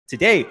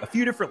Today, a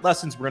few different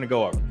lessons we're going to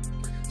go over.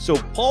 So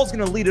Paul's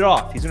going to lead it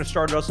off. He's going to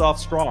start us off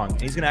strong,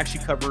 and he's going to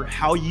actually cover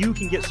how you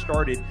can get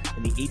started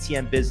in the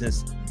ATM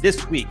business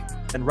this week.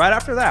 And right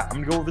after that, I'm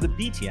going to go over the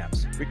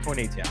BTMs, Bitcoin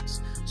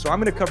ATMs. So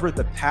I'm going to cover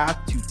the path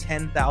to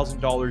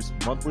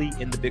 $10,000 monthly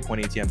in the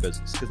Bitcoin ATM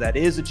business, because that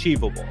is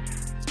achievable.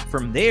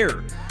 From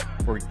there,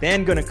 we're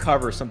then going to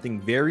cover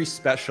something very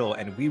special,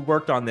 and we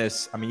worked on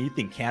this. I mean, you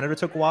think Canada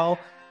took a while?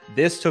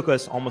 This took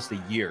us almost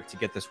a year to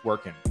get this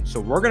working. So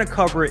we're going to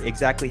cover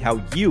exactly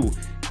how you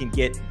can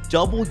get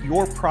double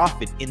your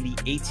profit in the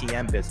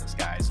ATM business,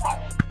 guys.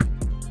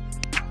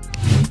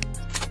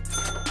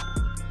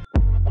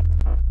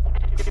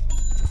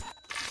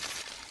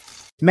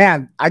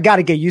 Man, I got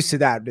to get used to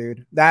that,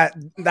 dude. That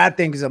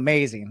thing is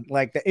amazing.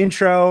 Like the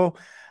intro,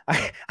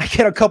 I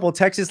get a couple of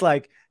texts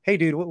like, hey,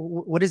 dude,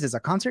 what is this, a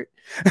concert?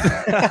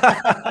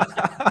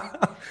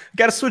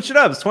 Got to switch it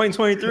up. It's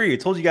 2023. I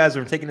told you guys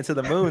we're taking it to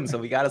the moon, so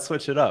we got to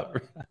switch it up.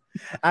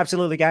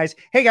 Absolutely, guys.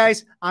 Hey,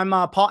 guys, I'm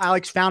Paul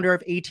Alex, founder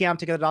of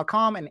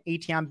ATMtogether.com and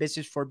ATM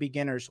Business for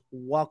Beginners.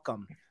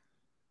 Welcome.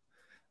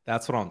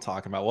 That's what I'm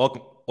talking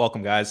about.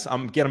 Welcome, guys.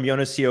 I'm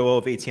Jonas, COO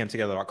of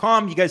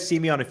ATMtogether.com. You guys see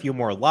me on a few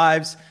more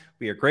lives.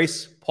 We are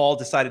Grace. Paul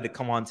decided to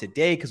come on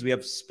today because we have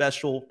a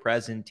special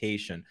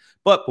presentation.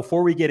 But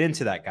before we get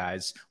into that,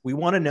 guys, we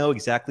want to know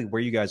exactly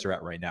where you guys are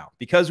at right now,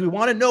 because we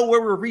want to know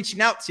where we're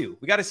reaching out to.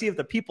 We got to see if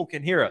the people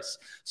can hear us.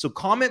 So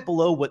comment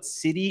below what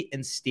city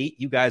and state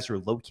you guys are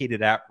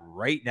located at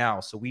right now,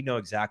 so we know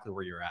exactly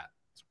where you're at.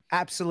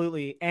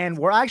 Absolutely. And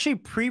we're actually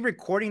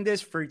pre-recording this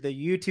for the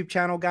YouTube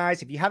channel,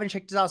 guys. If you haven't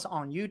checked us out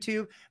on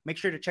YouTube, make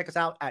sure to check us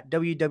out at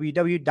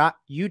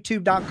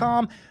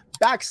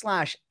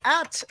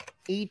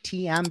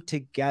www.youtube.com/@ATM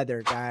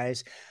Together,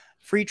 guys.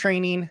 Free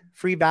training,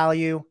 free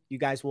value. You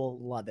guys will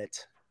love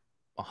it.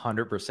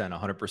 100%,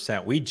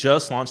 100%. We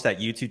just launched that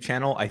YouTube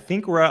channel. I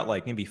think we're at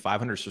like maybe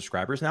 500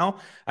 subscribers now.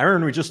 I remember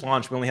when we just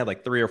launched, we only had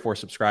like 3 or 4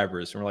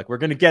 subscribers. And we're like, we're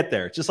going to get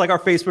there. Just like our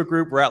Facebook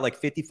group, we're at like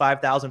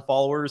 55,000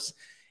 followers.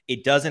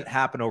 It doesn't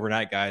happen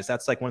overnight, guys.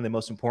 That's like one of the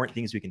most important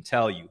things we can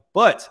tell you.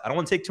 But I don't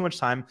want to take too much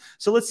time.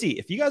 So let's see.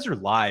 If you guys are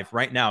live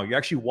right now, you're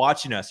actually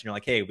watching us, and you're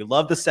like, hey, we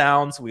love the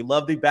sounds. We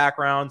love the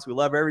backgrounds. We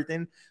love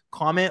everything.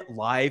 Comment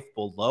live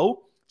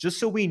below, just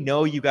so we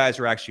know you guys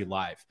are actually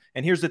live.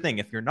 And here's the thing.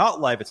 If you're not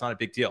live, it's not a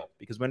big deal,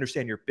 because we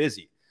understand you're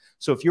busy.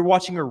 So if you're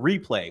watching a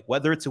replay,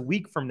 whether it's a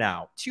week from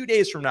now, 2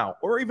 days from now,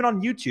 or even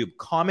on YouTube,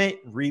 comment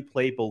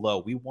replay below.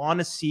 We want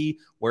to see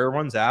where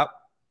everyone's at.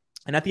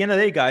 And at the end of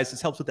the day, guys, this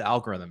helps with the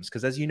algorithms,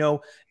 because as you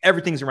know,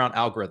 everything's around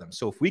algorithms.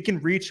 So if we can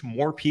reach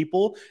more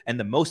people and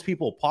the most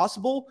people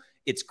possible,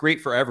 it's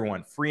great for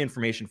everyone. Free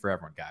information for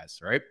everyone, guys,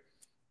 right?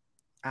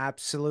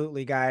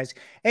 Absolutely, guys.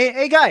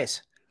 Hey,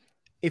 guys,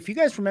 if you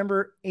guys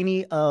remember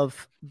any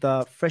of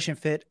the Fresh and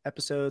Fit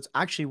episodes,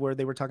 actually where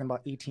they were talking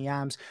about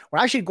ATMs, we're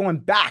actually going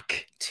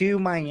back to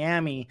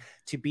Miami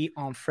to be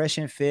on Fresh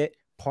and Fit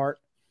Part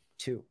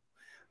 2.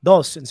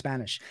 Dos in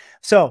Spanish.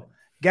 So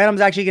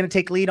Gadam's actually going to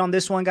take lead on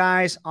this one,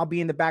 guys. I'll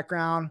be in the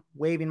background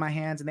waving my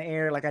hands in the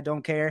air like I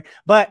don't care.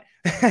 But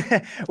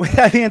with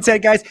that being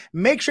said, guys,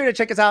 make sure to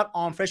check us out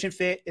on Fresh and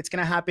Fit. It's going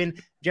to happen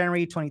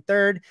January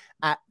 23rd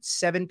at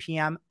 7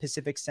 p.m.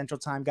 Pacific Central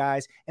Time,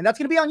 guys. And that's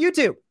going to be on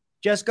YouTube.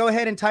 Just go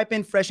ahead and type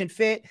in Fresh and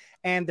Fit,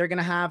 and they're going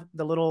to have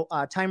the little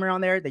timer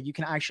on there that you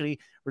can actually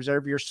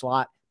reserve your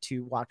slot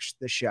to watch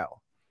the show.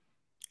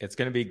 It's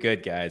going to be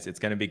good, guys. It's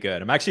going to be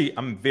good.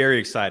 I'm very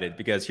excited,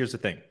 because here's the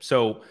thing.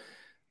 So,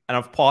 and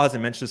if Paul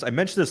hasn't mentioned this, I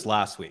mentioned this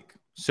last week.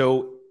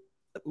 So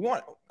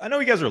I know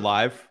you guys are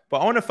live, but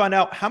I want to find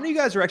out how many of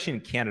you guys are actually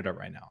in Canada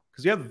right now,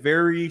 because we have a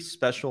very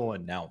special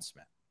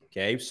announcement.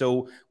 Okay.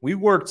 So we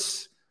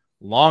worked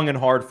long and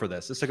hard for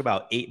this. This took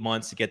about 8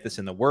 months to get this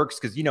in the works,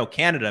 because, you know,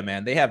 Canada,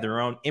 man, they have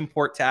their own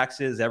import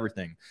taxes,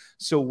 everything.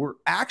 So we're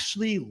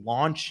actually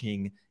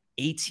launching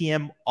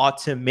ATM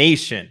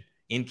automation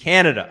in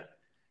Canada.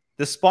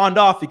 This spawned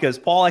off because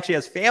Paul actually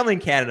has family in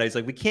Canada. He's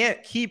like, we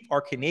can't keep our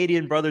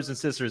Canadian brothers and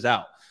sisters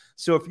out.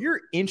 So if you're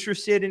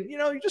interested in, you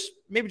know, you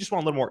maybe just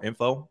want a little more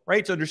info,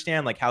 right, to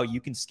understand like how you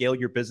can scale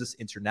your business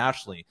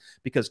internationally,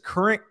 because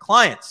current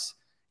clients,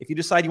 if you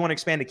decide you want to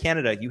expand to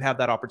Canada, you have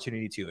that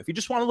opportunity too. If you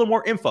just want a little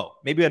more info,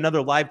 maybe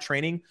another live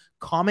training,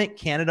 comment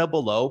Canada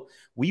below.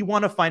 We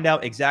want to find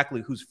out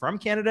exactly who's from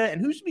Canada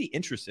and who's be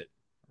interested,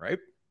 right?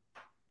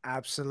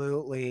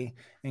 Absolutely.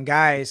 And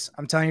guys,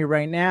 I'm telling you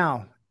right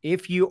now,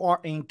 if you are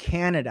in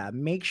Canada,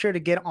 make sure to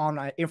get on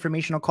an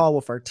informational call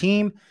with our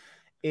team.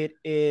 It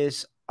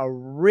is a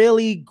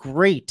really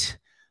great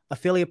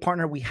affiliate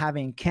partner we have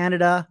in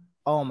Canada.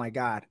 Oh my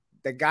God.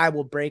 The guy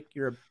will break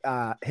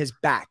his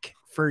back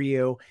for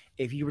you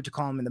if you were to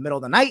call him in the middle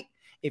of the night.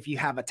 If you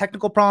have a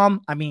technical problem,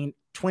 I mean,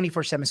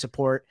 24/7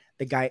 support.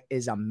 The guy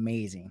is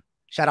amazing.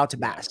 Shout out to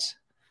Bass.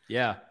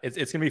 Yeah, it's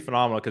going to be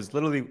phenomenal, because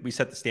literally we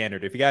set the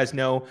standard. If you guys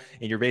know,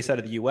 and you're based out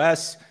of the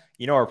US,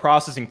 you know, our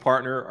processing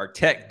partner, our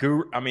tech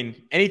guru, I mean,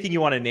 anything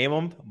you want to name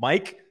him,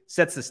 Mike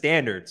sets the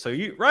standard. So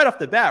you right off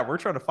the bat, we're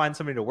trying to find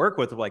somebody to work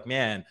with. We're like,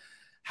 man,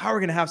 how are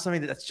we going to have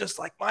somebody that's just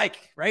like Mike,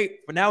 right?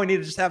 But now we need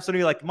to just have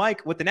somebody like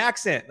Mike with an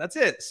accent. That's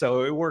it.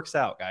 So it works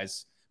out,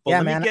 guys.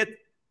 But let me get,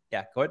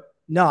 yeah, go ahead.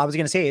 No, I was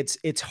going to say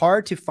it's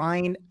hard to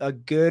find a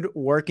good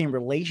working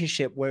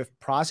relationship with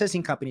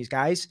processing companies,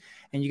 guys.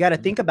 And you got to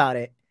think about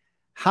it.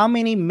 How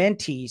many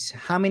mentees,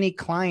 how many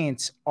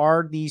clients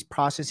are these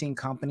processing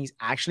companies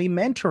actually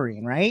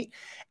mentoring, right?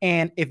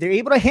 And if they're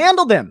able to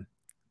handle them,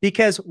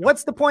 because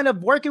what's the point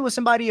of working with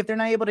somebody if they're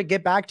not able to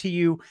get back to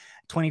you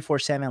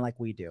 24/7 like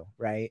we do,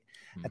 right?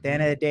 At the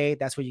end of the day,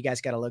 that's what you guys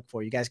got to look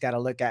for. You guys got to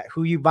look at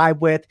who you vibe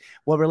with,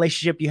 what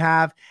relationship you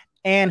have,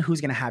 and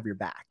who's going to have your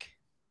back.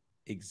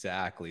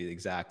 Exactly.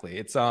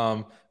 It's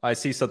I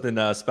see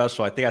something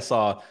special. I think I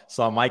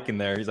saw Mike in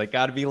there. He's like,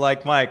 gotta be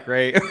like Mike,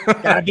 right?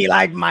 Gotta be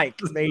like Mike.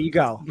 There you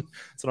go.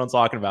 That's what I'm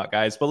talking about,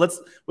 guys. But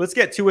let's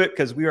get to it,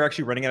 because we are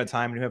actually running out of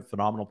time and we have a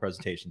phenomenal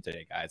presentation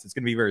today, guys. It's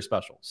gonna be very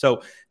special.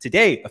 So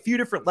today, a few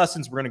different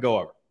lessons we're gonna go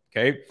over.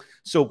 Okay.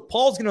 So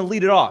Paul's gonna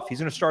lead it off. He's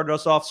gonna start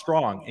us off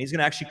strong, and he's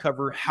gonna actually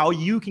cover how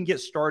you can get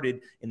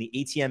started in the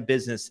ATM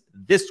business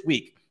this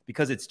week,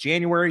 because it's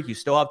January. You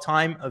still have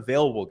time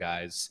available,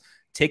 guys.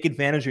 Take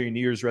advantage of your New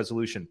Year's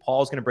resolution.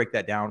 Paul's going to break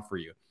that down for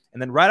you. And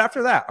then right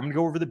after that, I'm going to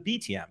go over the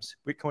BTMs,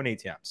 Bitcoin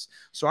ATMs.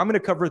 So I'm going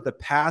to cover the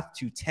path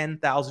to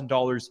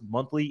 $10,000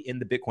 monthly in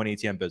the Bitcoin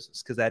ATM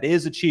business, because that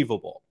is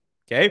achievable.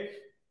 Okay.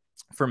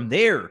 From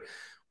there,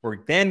 we're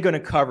then going to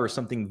cover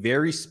something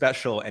very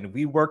special. And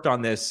we worked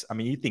on this. I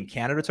mean, you think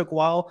Canada took a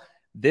while?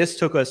 This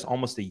took us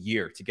almost a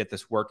year to get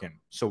this working.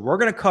 So we're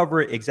going to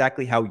cover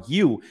exactly how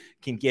you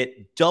can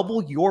get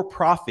double your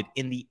profit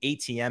in the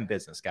ATM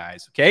business,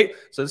 guys. Okay.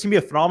 So this is going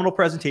to be a phenomenal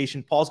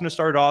presentation. Paul's going to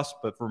start off,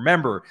 but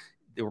remember,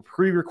 we're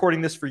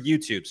pre-recording this for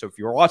YouTube. So if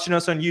you're watching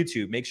us on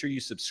YouTube, make sure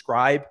you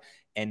subscribe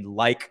and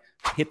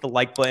hit the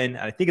like button.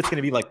 I think it's going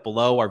to be like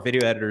below. Our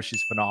video editor,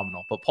 she's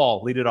phenomenal. But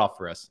Paul, lead it off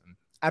for us.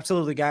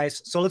 Absolutely,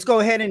 guys. So let's go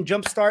ahead and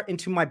jumpstart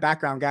into my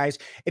background, guys.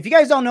 If you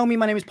guys don't know me,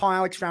 my name is Paul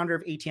Alex, founder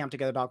of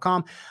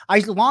ATMtogether.com. I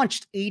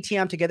launched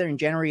ATM Together in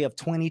January of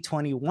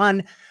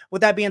 2021.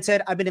 With that being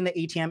said, I've been in the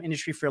ATM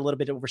industry for a little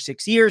bit over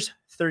 6 years,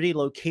 30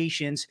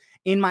 locations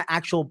in my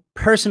actual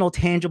personal,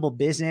 tangible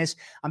business.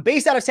 I'm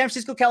based out of San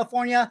Francisco,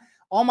 California.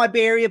 All my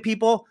Bay Area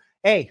people,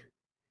 hey,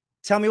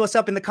 tell me what's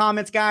up in the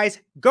comments, guys.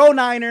 Go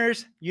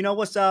Niners. You know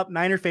what's up,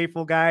 Niner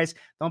faithful, guys.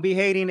 Don't be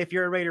hating if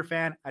you're a Raider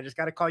fan. I just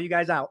got to call you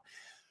guys out.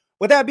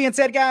 With that being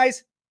said,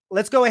 guys,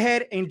 let's go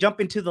ahead and jump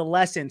into the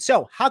lesson.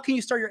 So how can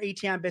you start your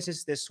ATM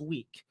business this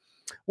week?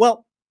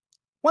 Well,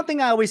 one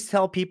thing I always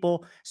tell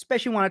people,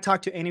 especially when I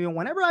talk to anyone,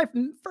 whenever I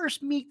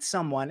first meet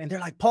someone and they're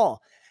like,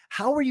 Paul,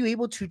 how are you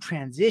able to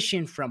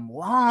transition from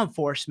law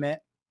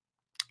enforcement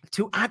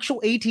to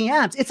actual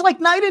ATMs? It's like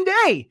night and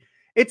day.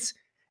 It's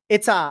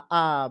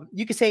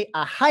you could say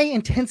a high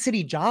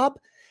intensity job,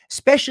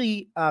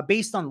 especially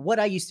based on what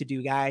I used to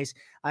do, guys.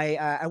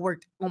 I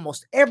worked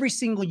almost every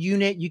single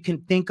unit you can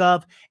think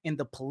of in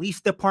the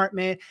police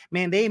department.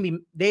 Man, they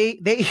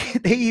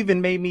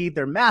even made me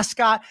their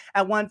mascot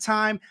at one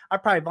time. I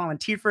probably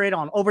volunteered for it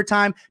on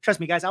overtime. Trust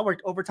me, guys, I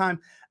worked overtime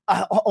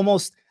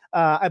almost,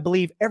 I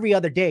believe, every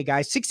other day,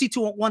 guys. 60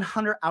 to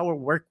 100 hour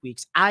work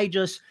weeks.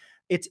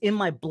 It's in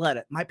my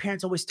blood. My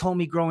parents always told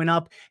me growing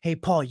up, hey,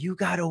 Paul, you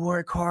got to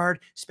work hard,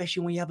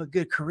 especially when you have a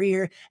good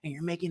career and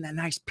you're making a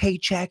nice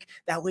paycheck.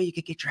 That way you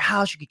could get your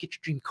house, you could get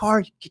your dream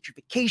car, you could get your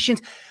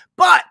vacations.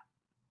 But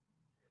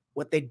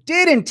what they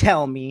didn't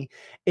tell me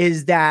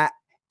is that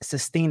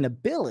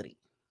sustainability.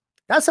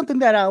 That's something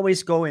that I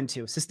always go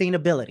into,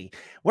 sustainability.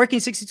 Working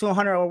 60 to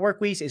 100 hour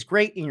work weeks is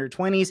great in your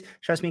 20s.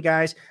 Trust me,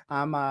 guys.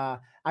 I'm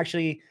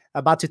actually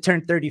about to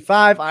turn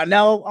 35. I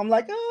know. I'm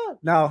like, oh,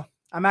 no.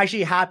 I'm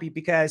actually happy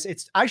because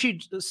it's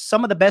actually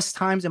some of the best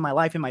times in my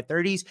life in my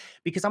 30s,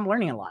 because I'm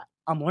learning a lot.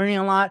 I'm learning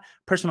a lot,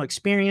 personal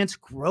experience,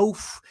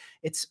 growth.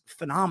 It's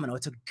phenomenal.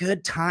 It's a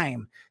good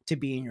time to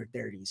be in your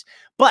 30s.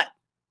 But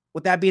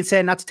with that being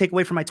said, not to take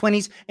away from my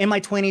 20s, in my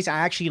 20s, I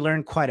actually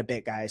learned quite a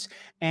bit, guys.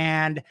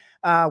 And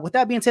with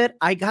that being said,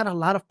 I got a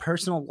lot of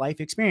personal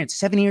life experience.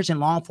 7 years in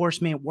law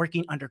enforcement,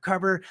 working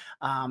undercover.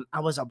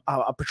 I was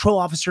a patrol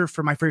officer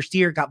for my first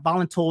year, got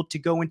voluntold to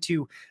go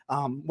into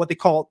what they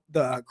call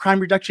the crime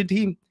reduction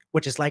team,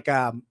 which is like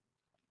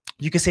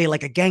you could say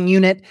like a gang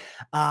unit.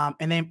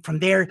 And then from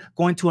there,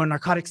 going to a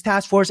narcotics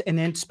task force, and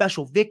then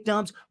special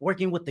victims,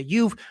 working with the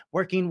youth,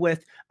 working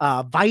with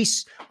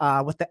Vice,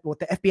 with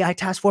the FBI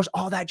task force,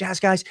 all that jazz,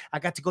 guys. I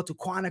got to go to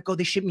Quantico.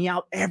 They shipped me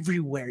out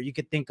everywhere you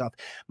could think of.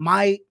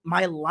 My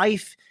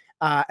life,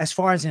 as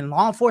far as in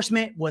law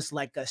enforcement, was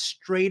like a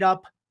straight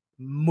up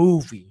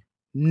movie.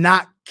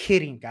 Not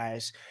kidding,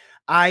 guys.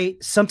 I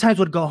sometimes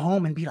would go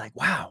home and be like,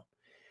 wow,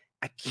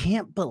 I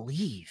can't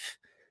believe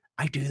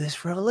I do this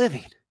for a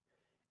living.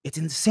 It's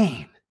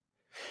insane.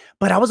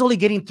 But I was only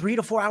getting 3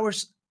 to 4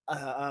 hours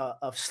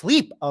of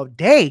sleep a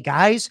day,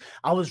 guys.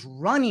 I was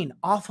running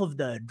off of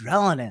the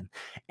adrenaline.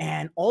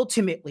 And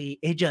ultimately,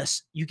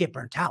 you get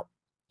burnt out.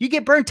 You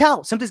get burnt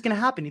out. Something's going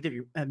to happen. Either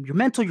your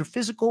mental, your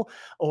physical,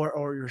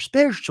 or your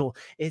spiritual.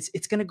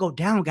 It's going to go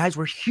down, guys.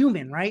 We're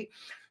human, right?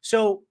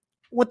 So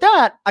with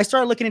that, I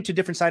started looking into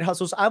different side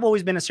hustles. I've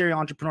always been a serial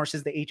entrepreneur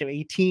since the age of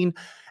 18.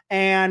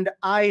 And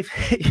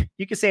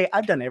you could say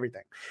I've done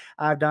everything.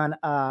 I've done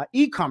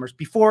e-commerce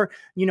before,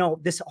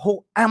 this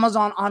whole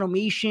Amazon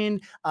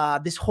automation,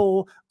 this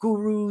whole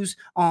gurus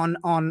on,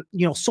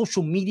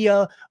 social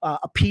media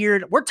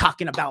appeared. We're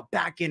talking about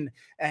back in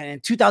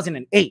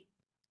 2008.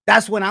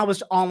 That's when I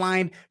was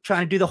online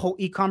trying to do the whole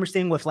e-commerce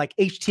thing with like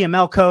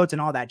HTML codes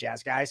and all that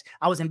jazz, guys.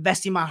 I was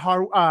investing my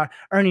hard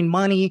earning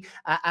money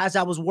as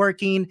I was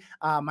working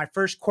my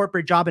first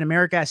corporate job in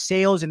America as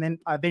sales, and then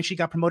eventually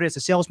got promoted as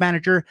a sales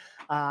manager,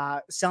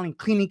 selling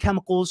cleaning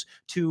chemicals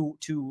to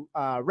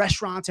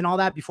restaurants and all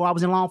that before I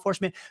was in law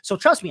enforcement. So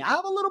trust me, I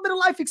have a little bit of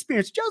life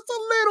experience, just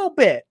a little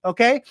bit,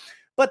 okay?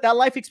 But that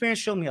life experience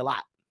showed me a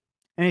lot.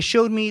 And it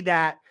showed me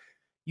that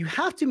you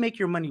have to make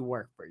your money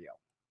work for you,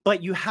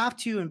 but you have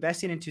to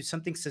invest it into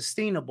something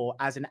sustainable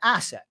as an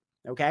asset.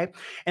 Okay.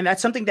 And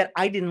that's something that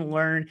I didn't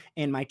learn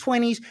in my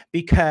 20s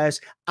because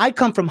I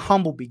come from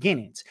humble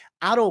beginnings.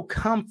 I don't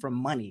come from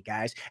money,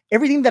 guys.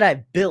 Everything that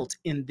I've built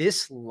in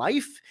this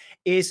life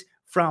is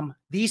from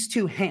these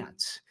two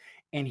hands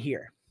and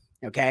here.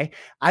 Okay.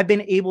 I've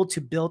been able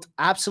to build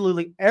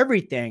absolutely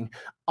everything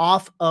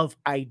off of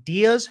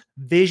ideas,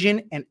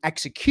 vision, and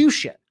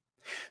execution.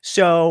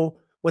 So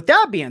with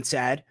that being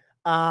said,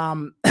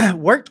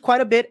 worked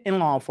quite a bit in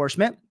law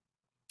enforcement,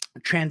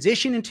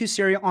 transitioned into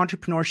serial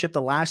entrepreneurship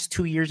the last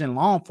 2 years in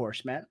law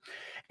enforcement.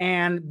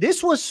 And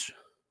it's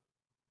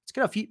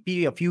going to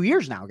be a few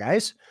years now,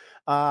 guys.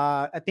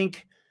 I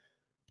think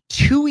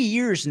 2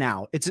 years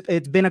now. It's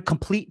been a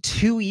complete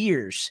 2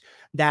 years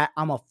that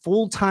I'm a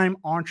full-time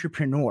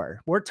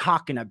entrepreneur. We're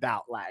talking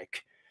about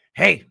like,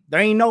 hey, there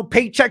ain't no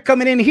paycheck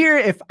coming in here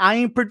if I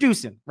ain't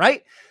producing,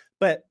 right?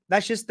 But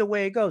that's just the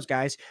way it goes,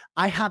 guys.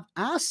 I have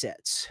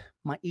assets,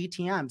 my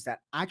ATMs, that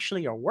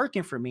actually are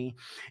working for me.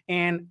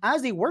 And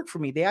as they work for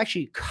me, they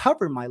actually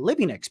cover my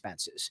living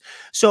expenses.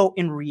 So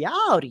in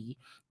reality,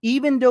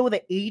 even though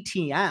the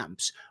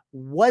ATMs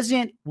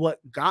wasn't what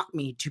got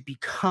me to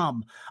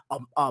become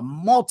a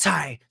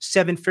multi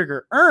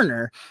seven-figure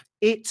earner,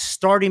 it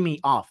started me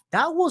off.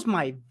 That was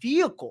my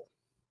vehicle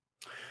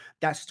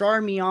that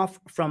started me off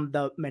from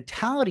the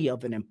mentality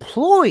of an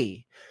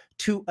employee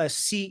to a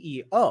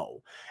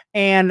CEO.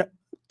 And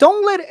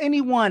don't let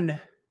anyone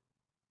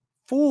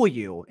fool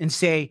you and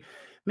say,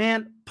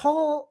 man,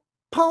 Paul,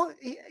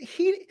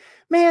 he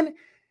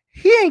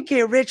ain't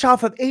get rich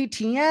off of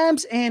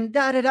ATMs and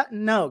da-da-da.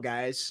 No,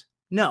 guys,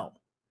 no.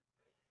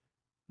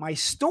 My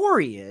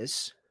story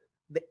is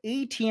the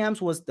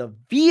ATMs was the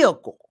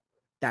vehicle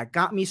that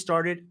got me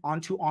started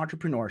onto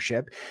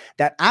entrepreneurship,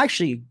 that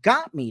actually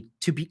got me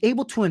to be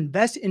able to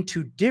invest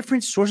into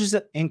different sources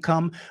of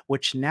income,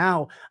 which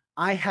now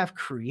I have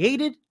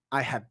created,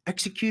 I have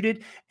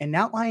executed, and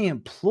now I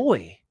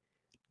employ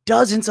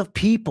dozens of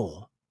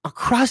people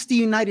across the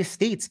United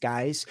States,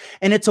 guys.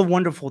 And it's a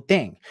wonderful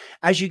thing.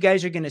 As you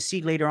guys are going to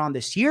see later on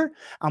this year,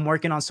 I'm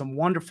working on some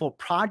wonderful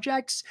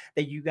projects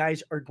that you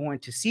guys are going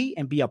to see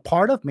and be a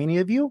part of, many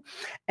of you.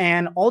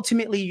 And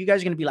ultimately, you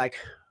guys are going to be like,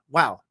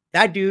 wow,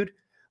 that dude,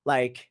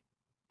 like,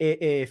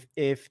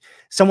 if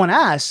someone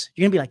asks,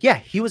 you're gonna be like, yeah,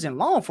 he was in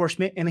law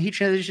enforcement and then he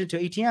transitioned to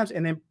ATMs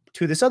and then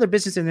to this other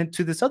business and then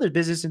to this other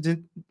business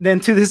and then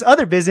to this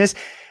other business.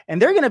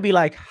 And they're gonna be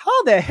like,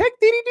 how the heck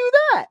did he do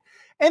that?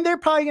 And they're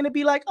probably gonna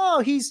be like, oh,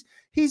 he's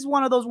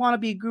one of those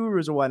wannabe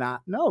gurus or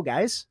whatnot. No,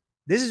 guys,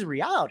 this is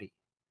reality.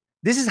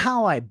 This is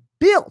how I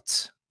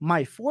built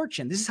my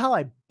fortune. This is how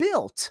I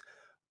built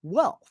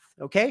wealth.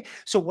 Okay.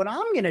 So what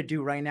I'm going to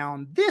do right now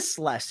in this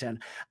lesson,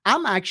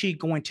 I'm actually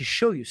going to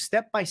show you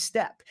step by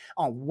step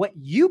on what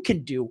you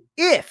can do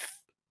if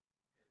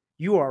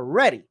you are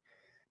ready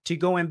to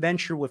go and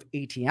venture with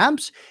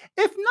ATMs.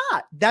 If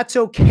not, that's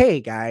okay,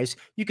 guys.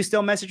 You can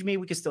still message me.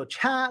 We can still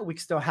chat. We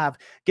can still have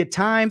good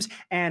times.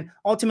 And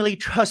ultimately,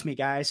 trust me,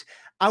 guys,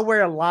 I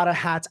wear a lot of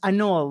hats. I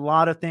know a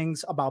lot of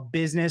things about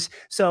business.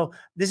 So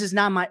this is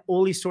not my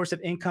only source of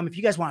income. If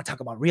you guys want to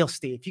talk about real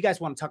estate, if you guys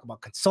want to talk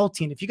about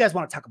consulting, if you guys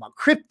want to talk about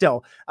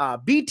crypto,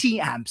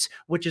 BTMs,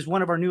 which is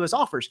one of our newest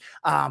offers,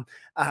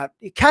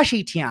 cash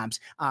ATMs,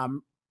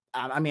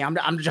 I mean,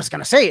 I'm just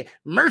going to say it,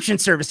 merchant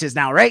services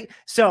now, right?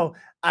 So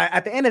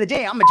at the end of the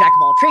day, I'm a jack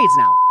of all trades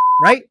now,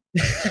 right?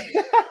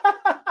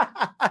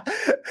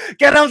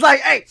 Because I was like,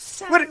 hey,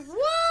 what?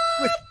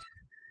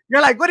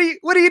 You're like, what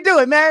are you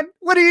doing, man?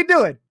 What are you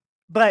doing?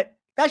 But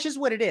that's just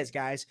what it is,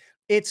 guys.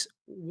 It's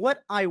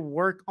what I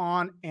work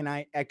on and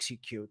I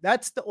execute.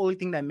 That's the only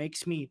thing that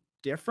makes me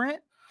different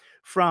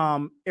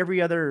from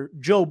every other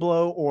Joe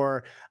Blow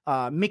or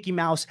Mickey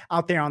Mouse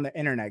out there on the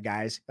internet,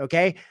 guys.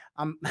 Okay.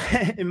 I'm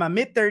in my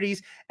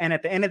mid-30s. And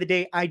at the end of the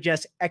day, I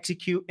just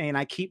execute and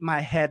I keep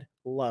my head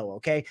low.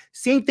 Okay.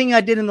 Same thing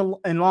I did in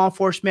law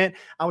enforcement.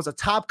 I was a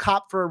top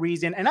cop for a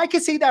reason. And I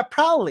can say that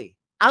proudly.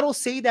 I don't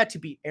say that to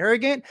be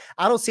arrogant.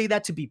 I don't say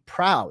that to be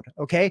proud.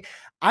 Okay.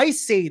 I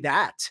say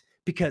that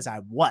because I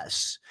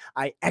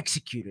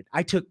executed.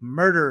 I took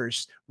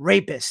murderers,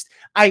 rapists.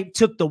 I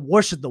took the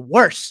worst of the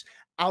worst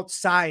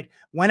outside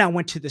when I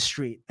went to the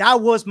street.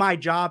 That was my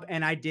job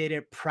and I did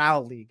it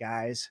proudly,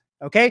 guys.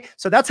 Okay.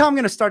 So that's how I'm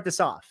going to start this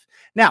off.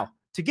 Now,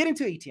 to get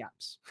into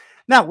ATMs,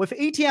 Now with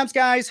ATMs,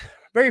 guys,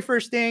 very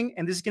first thing,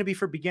 and this is going to be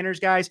for beginners,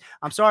 guys.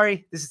 I'm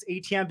sorry, this is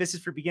ATM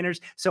Business for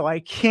beginners, so I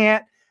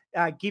can't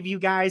give you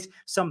guys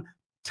some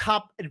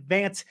top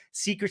advanced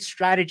secret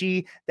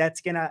strategy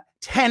that's going to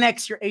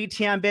 10x your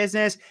ATM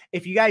business.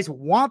 If you guys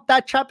want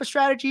that type of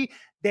strategy,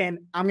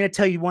 then I'm going to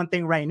tell you one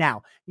thing right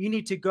now. You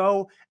need to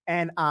go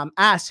and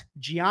ask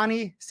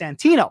Gianni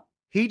Santino.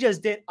 He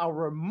just did a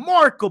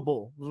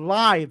remarkable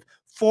live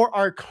for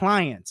our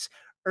clients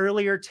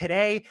earlier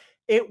today.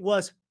 It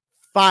was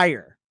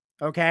fire.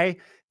 Okay.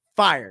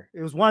 Fire.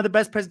 It was one of the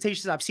best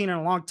presentations I've seen in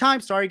a long time.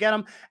 Sorry, get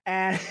them.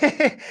 And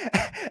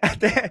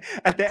at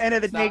the end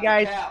of the day,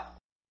 guys,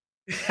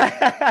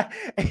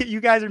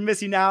 you guys are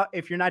missing out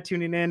if you're not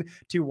tuning in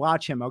to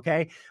watch him.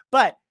 Okay.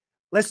 But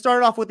let's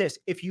start off with this.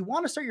 If you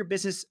want to start your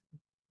business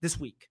this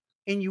week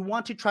and you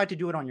want to try to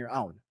do it on your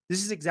own,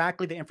 this is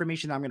exactly the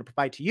information that I'm going to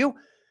provide to you.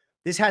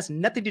 This has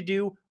nothing to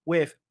do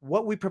with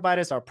what we provide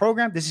as our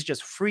program. This is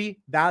just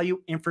free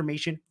value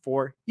information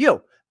for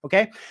you.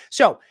 Okay.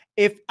 So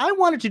if I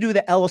wanted to do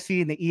the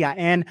LLC and the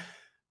EIN,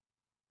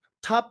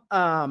 top,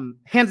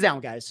 hands down,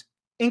 guys,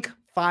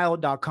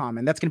 incfile.com.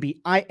 And that's going to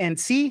be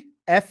INCFILE.com.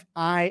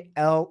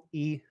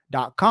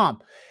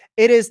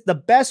 It is the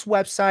best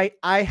website.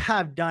 I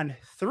have done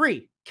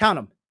three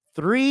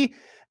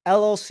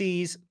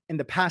LLCs in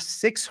the past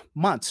 6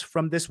 months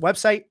from this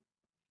website.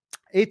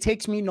 It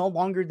takes me no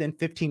longer than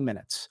 15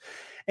 minutes.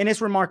 And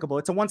it's remarkable.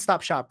 It's a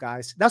one-stop shop,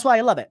 guys. That's why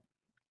I love it.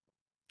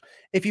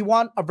 If you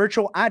want a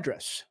virtual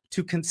address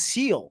to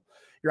conceal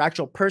your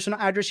actual personal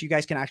address, you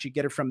guys can actually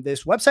get it from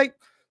this website.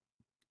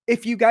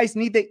 If you guys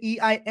need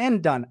the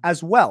EIN done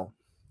as well,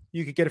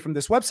 you could get it from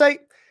this website.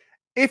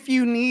 If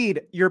you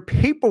need your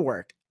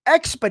paperwork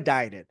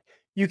expedited,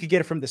 you could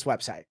get it from this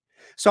website.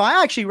 So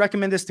I actually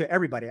recommend this to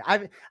everybody.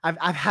 I've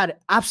had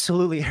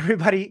absolutely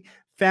everybody,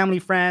 family,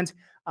 friends,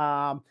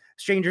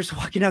 strangers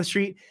walking down the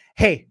street.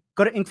 Hey,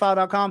 go to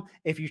incfile.com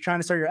if you're trying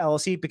to start your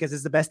LLC, because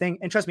it's the best thing.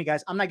 And trust me,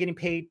 guys, I'm not getting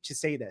paid to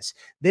say this.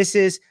 This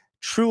is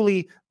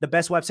truly the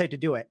best website to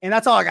do it. And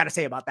that's all I got to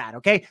say about that.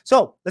 Okay.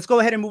 So let's go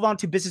ahead and move on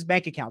to business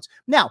bank accounts.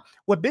 Now,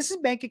 with business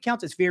bank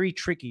accounts, it's very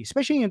tricky,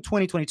 especially in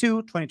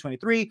 2022,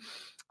 2023.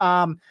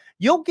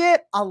 You'll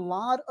get a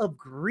lot of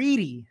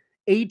greedy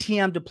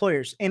ATM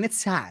deployers, and it's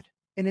sad.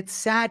 And it's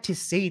sad to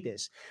say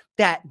this,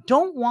 that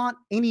don't want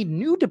any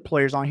new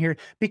deployers on here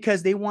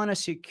because they want to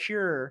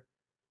secure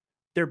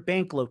their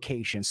bank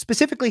locations,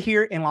 specifically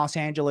here in Los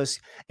Angeles,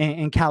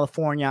 in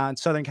California, and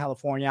Southern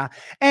California.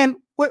 And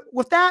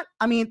with that,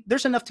 I mean,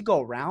 there's enough to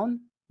go around.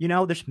 You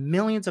know, there's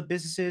millions of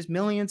businesses,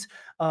 millions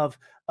of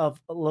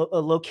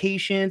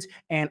locations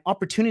and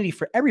opportunity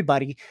for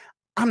everybody.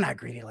 I'm not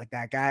greedy like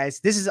that, guys.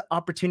 This is an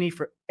opportunity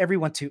for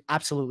everyone to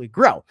absolutely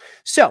grow.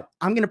 So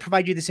I'm going to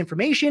provide you this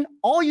information.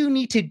 All you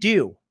need to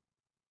do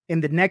in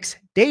the next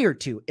day or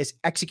two is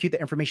execute the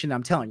information that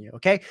I'm telling you.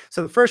 Okay.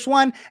 So the first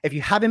one, if you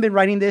haven't been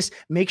writing this,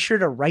 make sure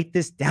to write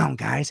this down,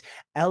 guys.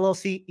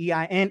 LLC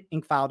EIN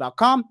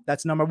incfile.com.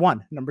 That's number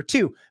one. Number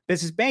two,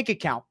 business bank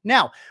account.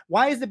 Now,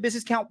 why is the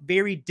business account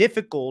very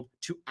difficult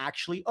to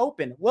actually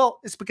open?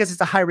 Well, it's because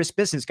it's a high risk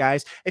business,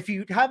 guys. If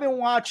you haven't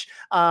watched,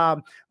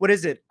 Ozark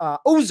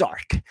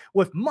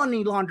with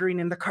money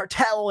laundering and the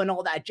cartel and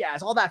all that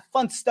jazz, all that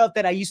fun stuff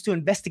that I used to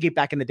investigate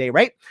back in the day,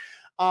 right?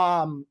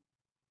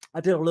 I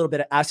did a little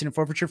bit of accident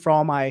forfeiture for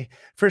all my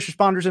first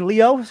responders in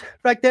Leo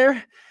right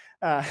there.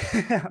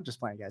 I'm just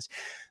playing, guys.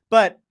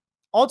 But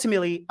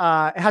ultimately,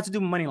 it has to do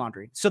with money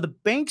laundering. So the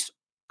banks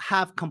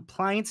have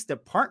compliance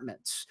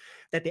departments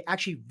that they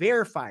actually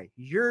verify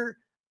your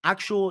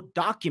actual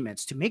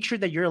documents to make sure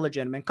that you're a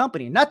legitimate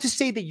company. Not to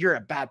say that you're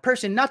a bad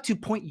person, not to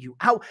point you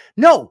out.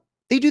 No,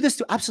 they do this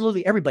to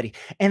absolutely everybody.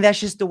 And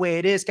that's just the way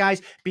it is,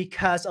 guys,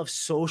 because of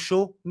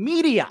social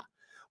media.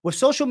 With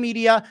social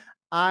media,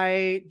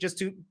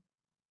 to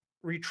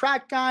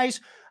retract, guys,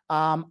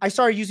 I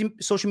started using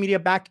social media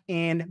back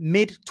in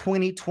mid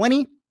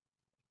 2020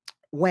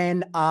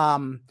 when,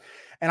 and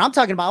I'm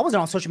talking about, I wasn't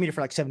on social media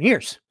for like 7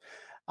 years.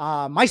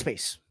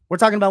 MySpace. We're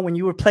talking about when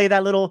you would play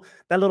that little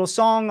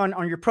song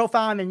on your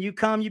profile, and then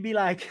you'd be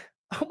like,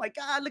 oh my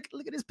God,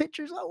 look at his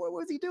pictures. Oh, what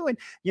was he doing?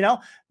 You know,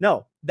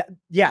 no,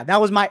 that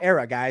was my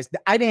era, guys.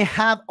 I didn't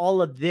have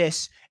all of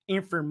this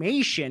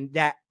information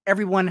that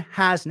everyone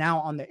has now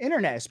on the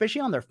internet,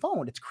 especially on their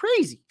phone. It's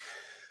crazy.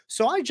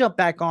 So I jumped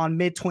back on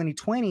mid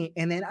 2020,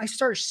 and then I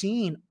start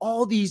seeing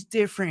all these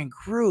different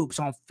groups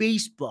on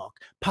Facebook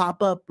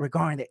pop up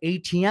regarding the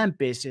ATM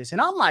business. And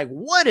I'm like,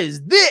 what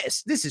is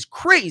this? This is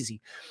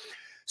crazy.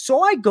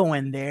 So I go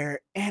in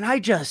there and I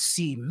just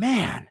see,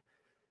 man,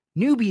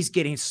 newbies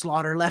getting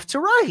slaughtered left to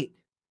right.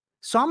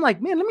 So I'm like,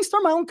 man, let me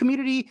start my own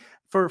community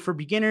for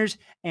beginners,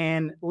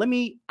 and let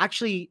me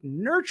actually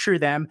nurture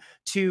them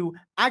to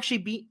actually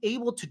be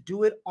able to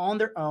do it on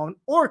their own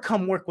or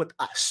come work with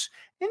us.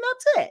 And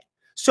that's it.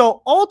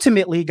 So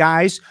ultimately,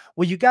 guys,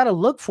 what you got to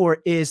look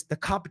for is the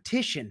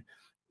competition.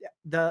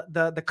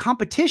 The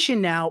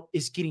competition now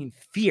is getting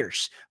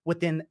fierce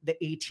within the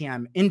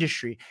ATM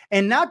industry,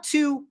 and not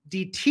to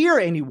deter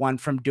anyone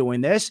from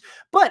doing this,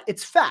 but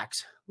it's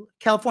facts.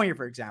 California,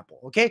 for example.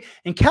 Okay.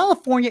 In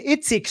California,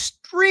 it's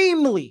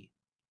extremely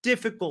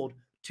difficult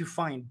to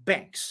find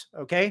banks.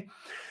 Okay.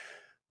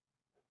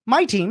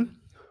 My team,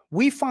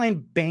 we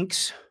find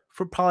banks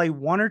for probably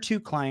 1 or 2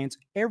 clients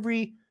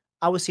every,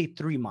 I would say,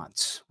 3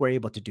 months. We're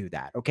able to do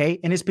that. Okay.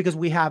 And it's because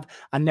we have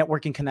a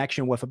networking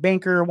connection with a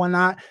banker or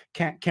whatnot.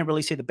 Can't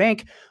really say the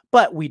bank,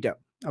 but we do.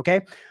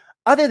 Okay.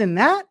 Other than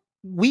that,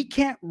 we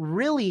can't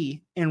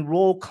really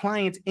enroll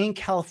clients in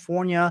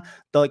California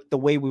the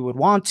way we would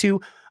want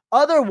to.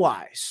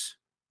 Otherwise,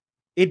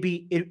 it'd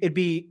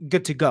be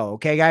good to go.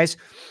 Okay, guys.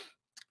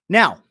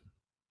 Now,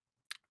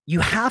 you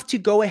have to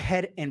go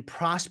ahead and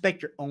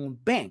prospect your own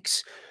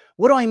banks.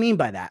 What do I mean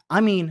by that? I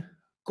mean,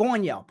 go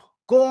on Yelp,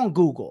 go on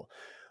Google.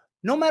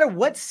 No matter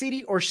what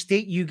city or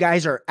state you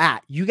guys are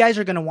at, you guys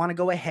are going to want to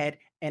go ahead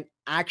and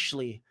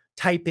actually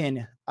type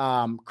in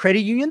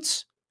credit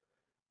unions,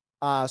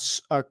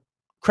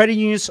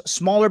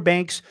 smaller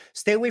banks.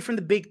 Stay away from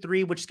the big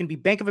 3, which is going to be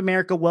Bank of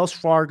America, Wells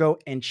Fargo,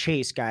 and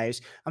Chase,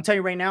 guys. I'm telling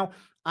you right now,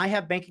 I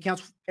have bank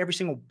accounts with every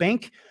single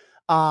bank.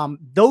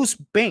 Those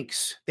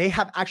banks, they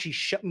have actually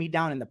shut me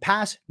down in the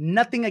past.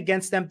 Nothing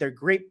against them. They're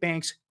great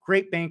banks,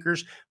 great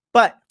bankers.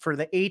 But for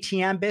the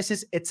ATM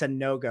business, it's a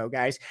no-go,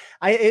 guys.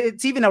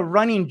 It's even a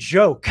running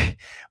joke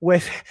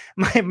with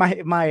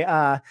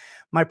my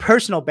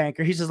personal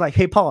banker. He's just like,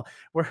 "Hey, Paul,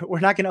 we're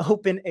not going to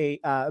open a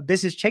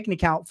business checking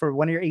account for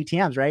one of your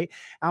ATMs, right?"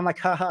 I'm like,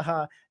 "Ha ha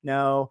ha,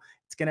 no.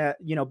 It's gonna,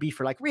 be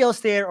for like real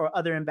estate or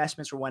other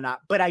investments or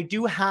whatnot." But I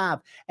do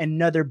have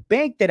another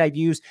bank that I've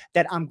used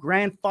that I'm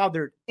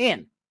grandfathered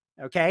in.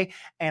 Okay.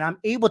 And I'm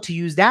able to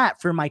use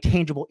that for my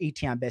tangible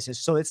ATM business.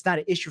 So it's not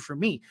an issue for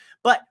me.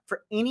 But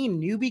for any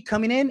newbie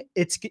coming in,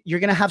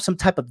 you're going to have some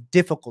type of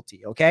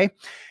difficulty. Okay.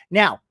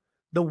 Now,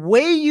 the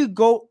way you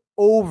go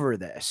over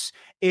this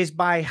is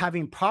by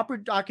having proper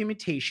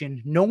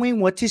documentation, knowing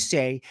what to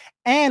say,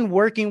 and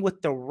working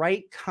with the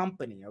right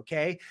company.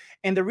 Okay.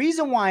 And the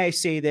reason why I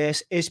say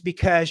this is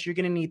because you're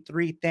going to need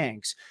 3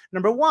 things.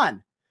 Number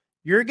 1,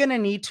 you're going to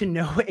need to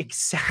know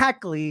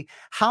exactly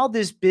how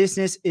this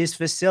business is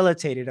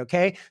facilitated.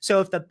 Okay.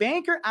 So if the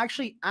banker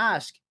actually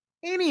asks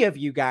any of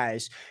you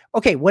guys,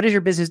 okay, what does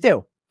your business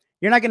do?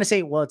 You're not going to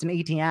say, well, it's an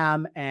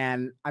ATM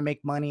and I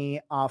make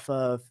money off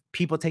of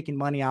people taking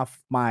money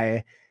off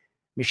my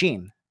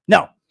machine.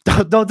 No,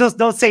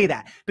 don't say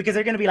that, because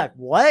they're going to be like,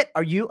 what?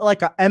 Are you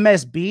like a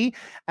MSB?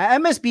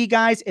 MSB,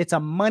 guys, it's a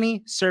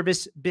money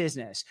service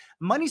business.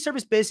 Money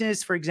service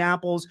business, for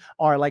examples,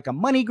 are like a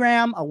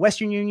MoneyGram, a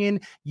Western Union.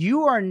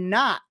 You are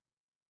not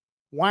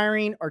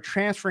wiring or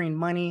transferring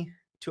money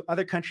to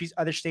other countries,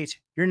 other states.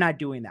 You're not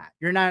doing that.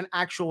 You're not an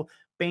actual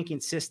banking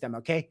system.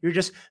 Okay. You're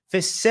just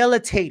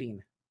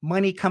facilitating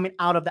money coming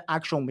out of the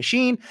actual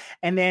machine.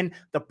 And then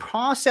the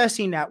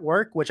processing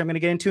network, which I'm going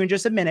to get into in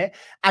just a minute,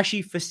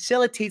 actually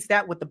facilitates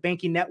that with the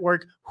banking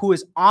network who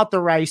is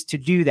authorized to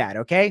do that.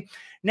 Okay.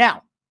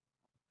 Now,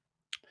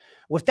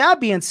 with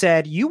that being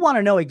said, you want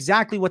to know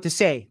exactly what to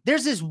say.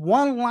 There's this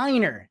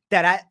one-liner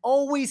that I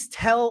always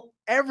tell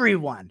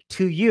everyone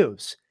to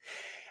use.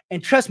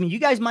 And trust me, you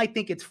guys might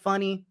think it's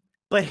funny,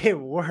 but it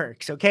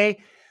works. Okay.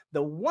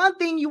 The one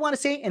thing you want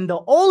to say, and the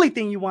only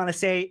thing you want to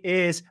say,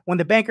 is when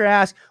the banker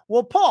asks,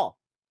 well, Paul,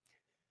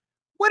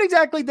 what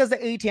exactly does the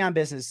ATM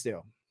business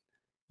do?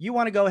 You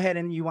want to go ahead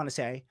and you want to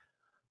say,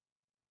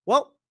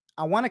 well,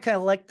 I want to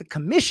collect the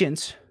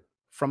commissions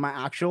from my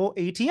actual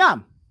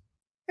ATM.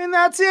 And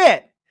that's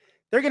it.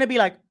 They're going to be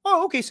like,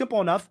 oh, okay,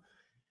 simple enough.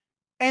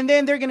 And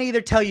then they're going to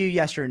either tell you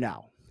yes or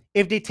no.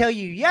 If they tell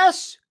you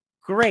yes,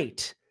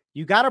 great.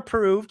 You got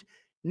approved.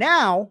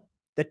 Now,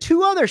 the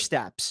 2 other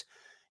steps.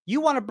 You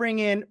want to bring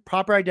in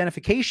proper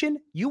identification.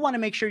 You want to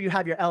make sure you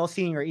have your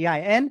LLC and your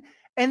EIN.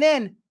 And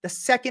then the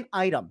second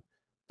item,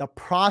 the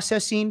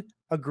processing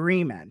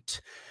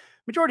agreement.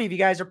 Majority of you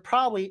guys are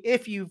probably,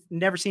 if you've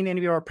never seen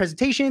any of our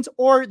presentations,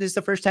 or this is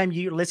the first time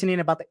you're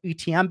listening about the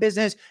ATM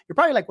business, you're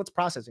probably like, what's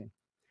processing?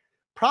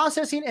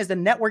 Processing is the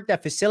network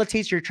that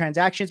facilitates your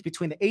transactions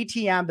between the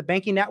ATM, the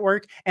banking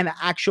network, and the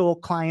actual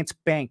client's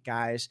bank,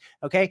 guys.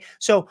 Okay.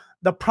 So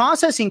the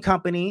processing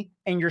company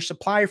and your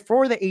supplier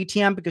for the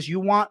ATM, because you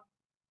want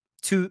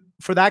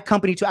for that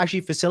company to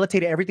actually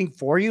facilitate everything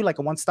for you, like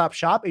a one-stop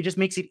shop. It just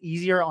makes it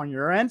easier on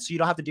your end, so you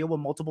don't have to deal with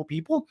multiple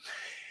people.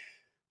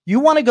 You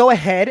want to go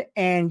ahead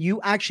and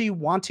you actually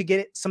want to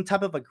get some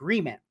type of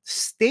agreement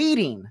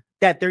stating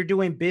that they're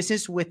doing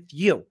business with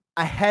you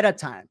ahead of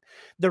time.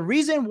 The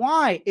reason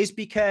why is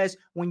because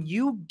when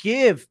you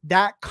give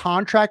that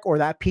contract or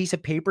that piece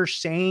of paper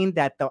saying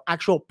that the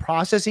actual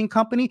processing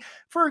company,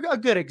 for a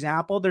good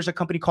example, there's a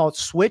company called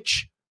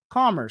Switch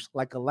Commerce,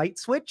 like a light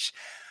switch.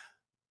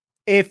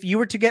 If you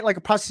were to get like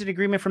a processing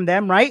agreement from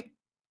them, right,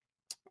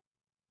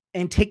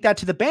 and take that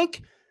to the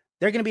bank,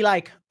 they're going to be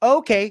like,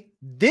 okay,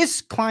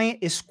 this client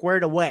is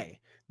squared away.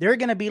 They're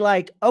going to be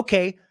like,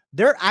 okay,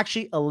 they're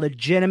actually a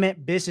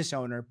legitimate business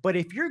owner. But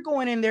if you're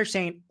going in there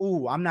saying,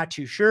 ooh, I'm not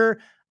too sure,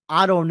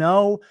 I don't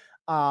know,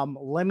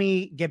 let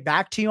me get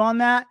back to you on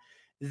that,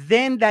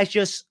 then that's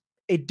just,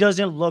 it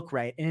doesn't look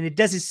right. And it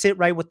doesn't sit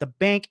right with the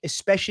bank,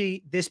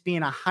 especially this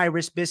being a high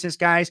risk business,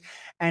 guys.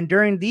 And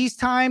during these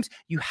times,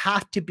 you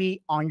have to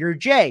be on your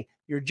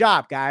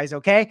job, guys.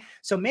 Okay.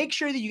 So make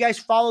sure that you guys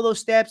follow those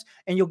steps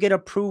and you'll get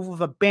approval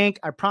of a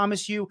bank. I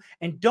promise you.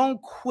 And don't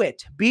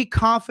quit. Be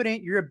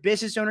confident. You're a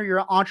business owner. You're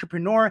an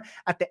entrepreneur.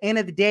 At the end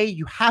of the day,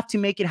 you have to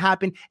make it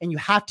happen and you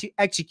have to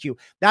execute.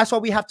 That's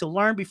what we have to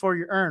learn before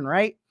you earn,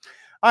 right?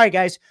 All right,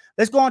 guys,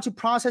 let's go on to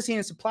processing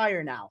and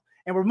supplier now.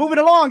 And we're moving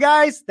along,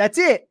 guys. That's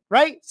it,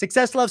 right?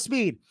 Success, love,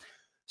 speed.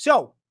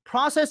 So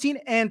processing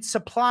and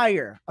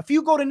supplier, a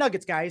few golden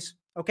nuggets, guys.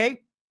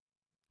 Okay.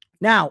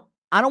 Now,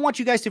 I don't want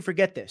you guys to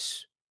forget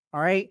this.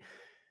 All right.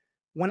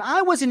 When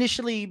I was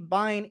initially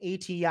buying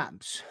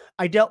ATMs,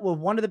 I dealt with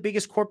one of the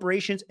biggest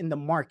corporations in the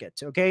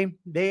market. Okay.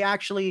 They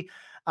actually,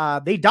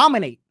 they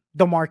dominate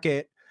the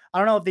market. I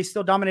don't know if they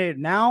still dominate it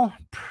now.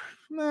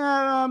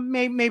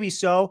 Maybe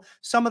so.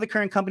 Some of the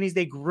current companies,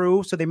 they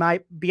grew, so they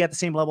might be at the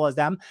same level as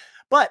them.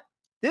 But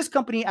this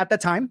company at the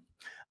time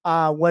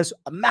was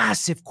a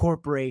massive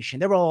corporation.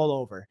 They were all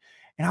over.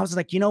 And I was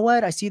like, you know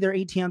what? I see their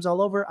ATMs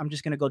all over. I'm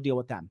just going to go deal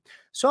with them.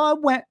 So I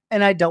went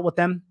and I dealt with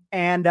them.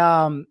 And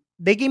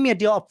they gave me a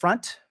deal up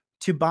front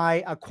to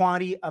buy a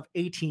quantity of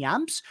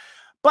ATMs.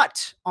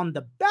 But on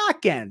the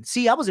back end,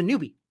 see, I was a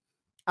newbie.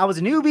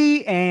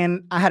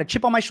 And I had a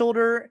chip on my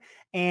shoulder.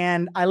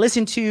 And I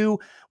listened to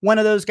one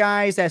of those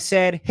guys that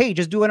said, hey,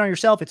 just do it on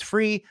yourself. It's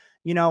free.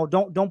 You know,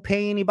 don't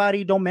pay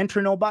anybody, don't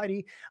mentor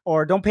nobody,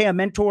 or don't pay a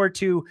mentor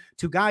to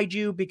guide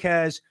you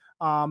because,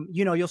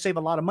 you know, you'll save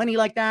a lot of money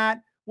like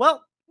that.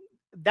 Well,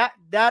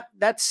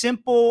 that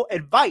simple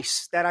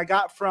advice that I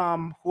got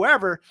from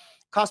whoever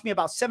cost me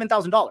about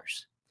 $7,000.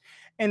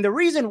 And the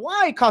reason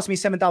why it cost me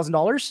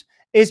 $7,000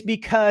 is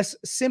because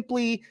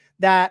simply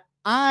that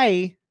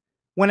I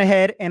went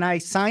ahead and I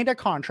signed a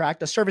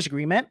contract, a service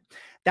agreement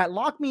that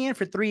locked me in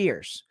for 3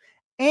 years.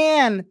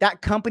 And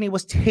that company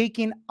was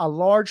taking a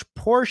large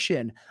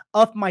portion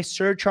of my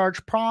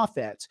surcharge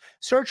profits.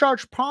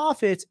 Surcharge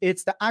profits,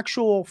 it's the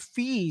actual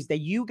fees that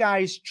you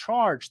guys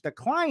charge the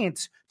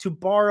clients to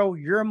borrow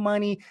your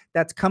money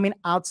that's coming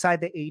outside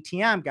the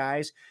ATM,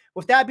 guys.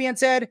 With that being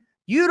said,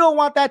 you don't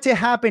want that to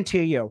happen to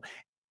you.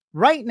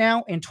 Right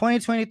now in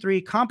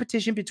 2023,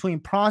 competition between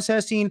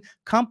processing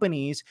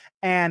companies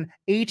and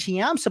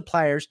ATM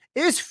suppliers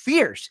is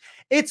fierce.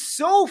 It's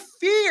so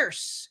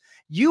fierce.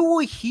 You will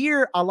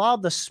hear a lot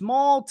of the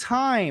small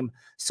time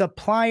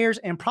suppliers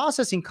and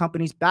processing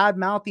companies bad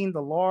mouthing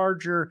the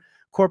larger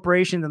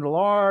corporations and the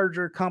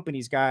larger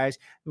companies, guys.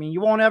 I mean,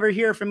 you won't ever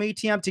hear from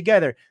ATM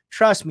together.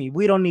 Trust me,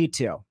 we don't need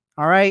to.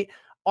 All right.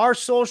 Our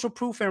social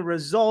proof and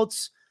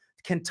results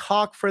can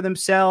talk for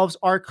themselves.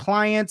 Our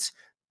clients,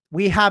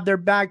 we have their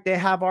back. They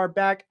have our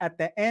back. At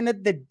the end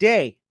of the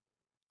day,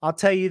 I'll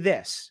tell you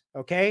this.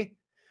 Okay.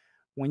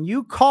 When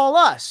you call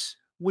us,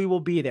 we will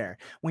be there.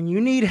 When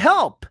you need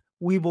help,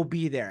 we will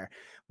be there.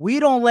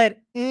 We don't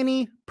let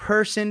any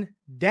person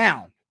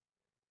down.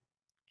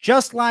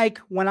 Just like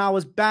when I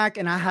was back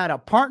and I had a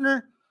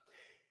partner,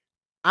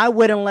 I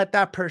wouldn't let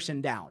that person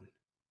down.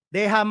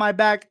 They have my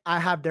back. I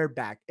have their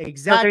back.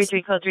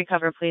 Exactly. Code 3,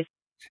 cover, please.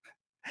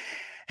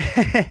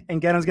 And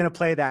Gennon's going to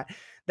play that.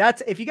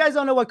 That's, if you guys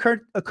don't know what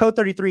code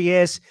 33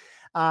 is,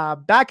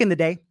 back in the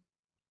day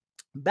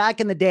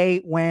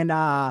when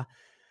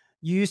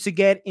you used to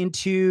get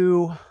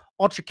into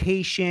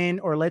altercation,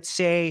 or let's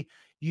say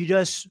you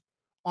just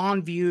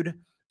on-viewed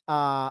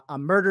a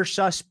murder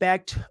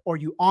suspect, or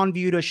you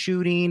on-viewed a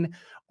shooting,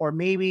 or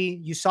maybe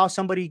you saw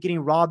somebody getting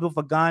robbed with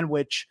a gun,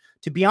 which,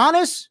 to be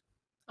honest,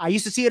 I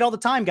used to see it all the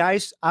time,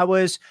 guys. I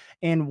was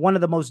in one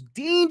of the most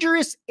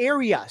dangerous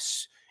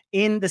areas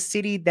in the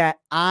city that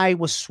I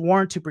was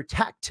sworn to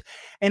protect.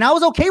 And I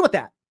was okay with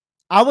that.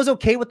 I was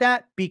okay with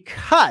that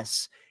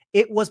because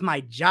it was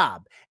my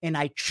job. And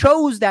I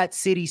chose that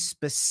city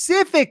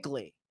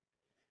specifically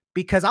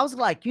because I was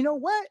like, you know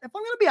what? If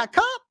I'm going to be a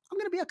cop, I'm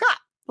going to be a cop.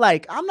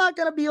 Like, I'm not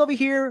going to be over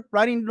here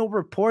writing no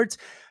reports,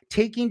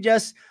 taking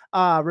just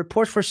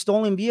reports for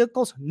stolen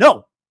vehicles.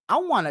 No, I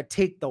want to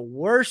take the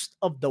worst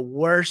of the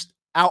worst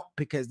out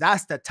because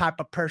that's the type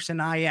of person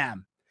I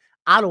am.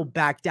 I don't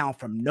back down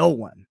from no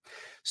one.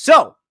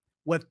 So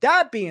with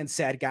that being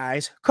said,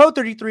 guys, code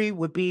 33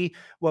 would be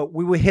what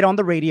we would hit on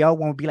the radio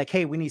when we'd be like,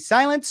 hey, we need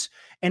silence.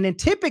 And then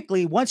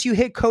typically once you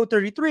hit code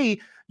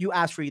 33, you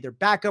ask for either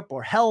backup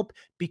or help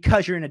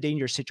because you're in a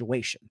dangerous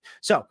situation.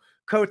 So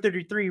code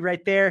 33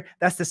 right there.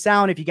 That's the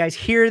sound. If you guys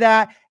hear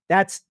that,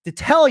 that's to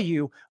tell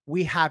you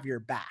we have your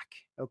back.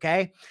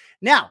 Okay.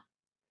 Now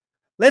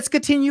let's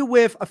continue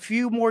with a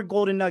few more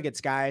golden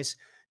nuggets, guys.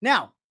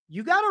 Now,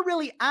 you got to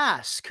really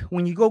ask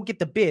when you go get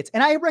the bids.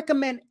 And I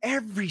recommend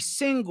every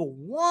single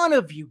one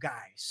of you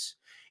guys,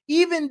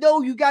 even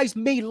though you guys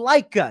may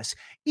like us,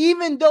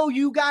 even though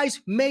you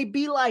guys may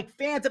be like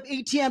fans of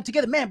ATM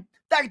together, man,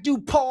 that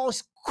dude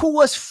Paul's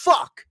cool as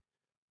fuck.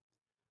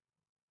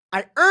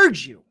 I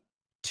urge you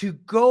to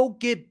go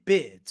get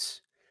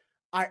bids.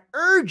 I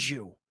urge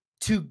you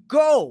to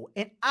go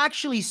and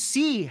actually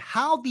see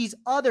how these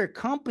other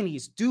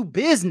companies do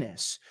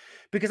business.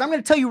 Because I'm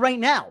going to tell you right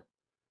now,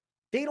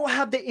 They don't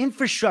have the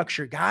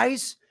infrastructure,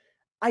 guys.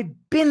 I've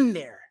been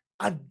there.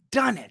 I've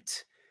done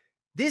it.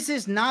 This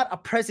is not a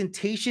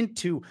presentation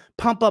to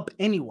pump up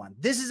anyone.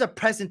 This is a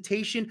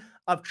presentation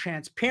of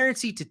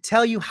transparency to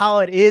tell you how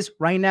it is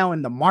right now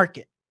in the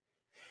market.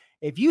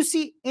 If you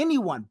see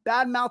anyone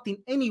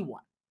bad-mouthing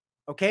anyone,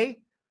 okay,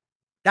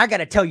 I got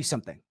to tell you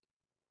something.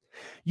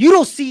 You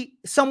don't see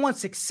someone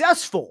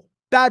successful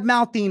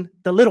bad-mouthing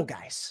the little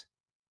guys.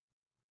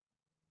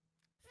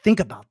 Think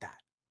about that.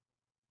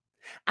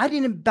 I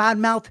didn't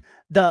badmouth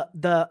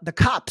the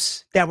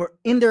cops that were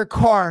in their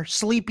car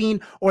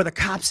sleeping, or the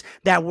cops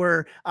that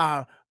were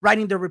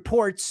writing their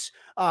reports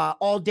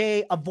all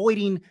day,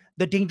 avoiding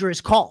the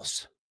dangerous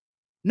calls.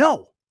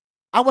 No,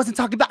 I wasn't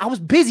talking about. I was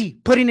busy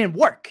putting in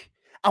work.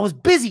 I was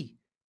busy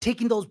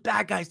taking those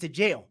bad guys to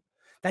jail.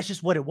 That's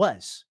just what it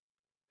was.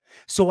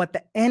 So at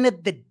the end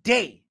of the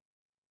day,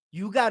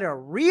 you got to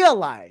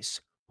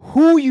realize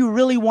who you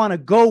really want to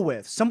go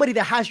with. Somebody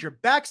that has your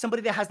back,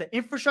 somebody that has the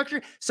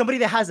infrastructure, somebody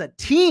that has a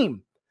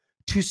team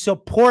to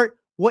support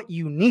what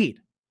you need.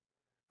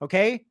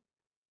 Okay?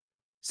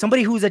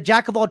 Somebody who's a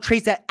jack of all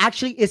trades that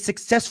actually is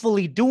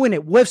successfully doing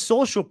it with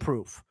social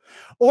proof.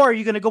 Or are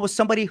you going to go with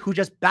somebody who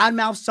just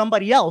badmouths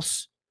somebody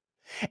else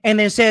and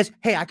then says,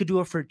 hey, I could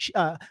do it for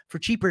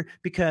cheaper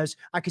because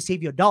I could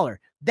save you $1.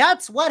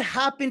 That's what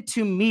happened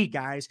to me,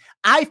 guys.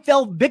 I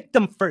fell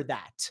victim for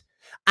that.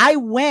 I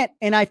went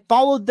and I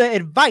followed the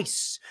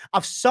advice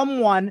of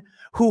someone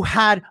who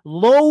had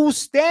low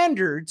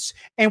standards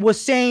and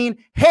was saying,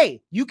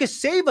 hey, you could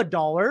save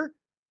 $1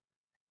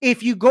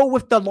 if you go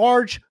with the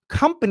large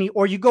company,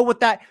 or you go with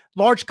that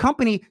large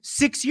company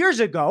 6 years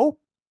ago,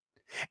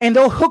 and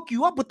they'll hook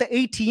you up with the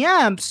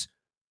ATMs.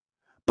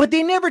 But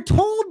they never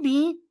told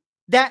me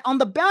that on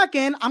the back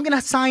end, I'm going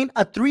to sign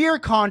a 3-year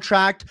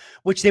contract,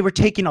 which they were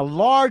taking a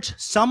large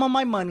sum of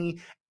my money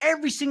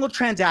every single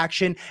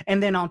transaction.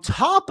 And then on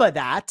top of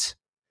that,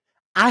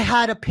 I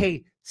had to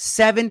pay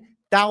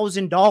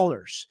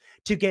 $7,000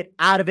 to get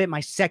out of it my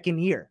second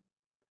year.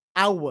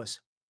 I was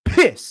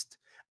pissed.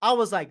 I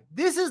was like,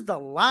 this is the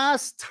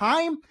last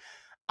time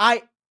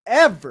I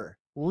ever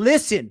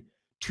listen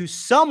to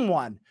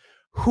someone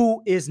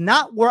who is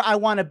not where I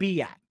want to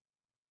be at.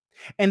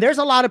 And there's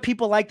a lot of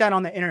people like that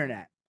on the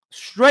internet.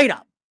 Straight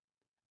up.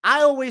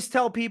 I always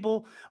tell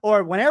people,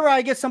 or whenever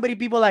I get somebody,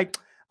 people like,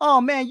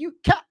 oh man, you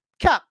cap.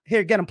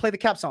 Here, get them, play the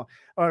cap song,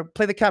 or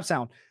play the cap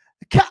sound.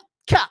 Cap.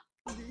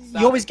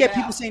 You always get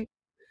people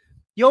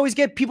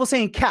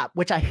saying cap,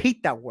 which I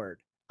hate that word.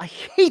 I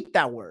hate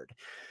that word.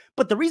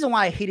 But the reason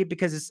why I hate it,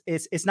 because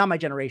it's not my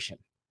generation.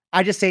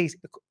 I just say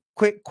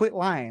quit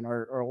lying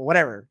or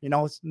whatever, you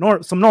know, it's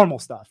some normal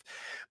stuff.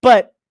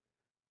 But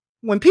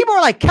when people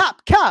are like cap,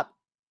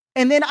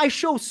 and then I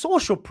show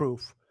social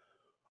proof,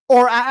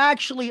 or I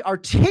actually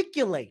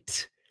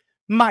articulate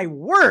my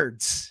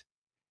words,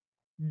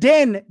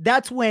 then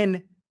that's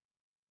when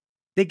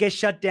they get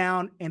shut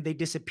down and they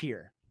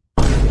disappear.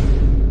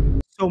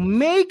 So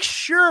make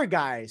sure,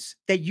 guys,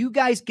 that you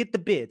guys get the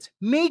bids.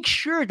 Make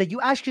sure that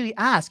you actually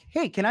ask,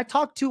 hey, can I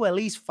talk to at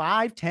least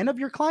 5, 10 of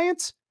your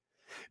clients?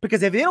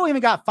 Because if they don't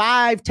even got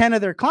 5, 10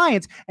 of their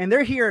clients, and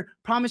they're here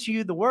promising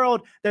you the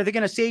world, that they're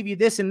going to save you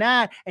this and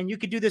that, and you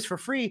could do this for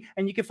free,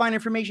 and you can find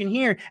information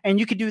here, and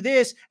you could do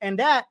this and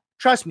that,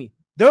 trust me,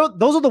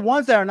 those are the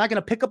ones that are not going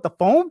to pick up the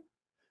phone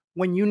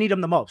when you need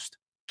them the most.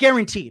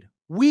 Guaranteed.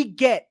 We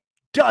get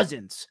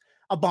dozens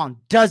upon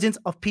dozens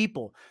of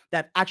people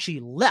that actually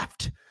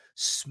left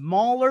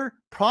smaller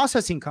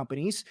processing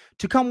companies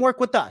to come work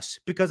with us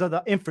because of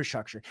the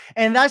infrastructure.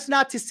 And that's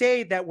not to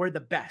say that we're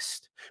the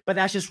best, but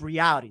that's just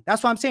reality.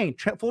 That's what I'm saying.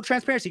 Full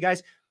transparency,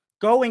 guys.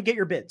 Go and get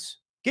your bids.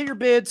 Get your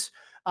bids.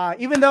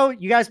 Even though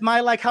you guys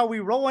might like how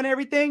we roll and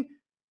everything,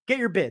 get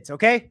your bids,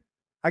 okay?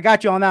 I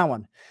got you on that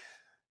one.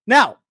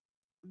 Now,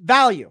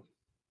 value.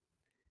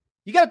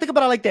 You got to think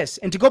about it like this.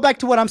 And to go back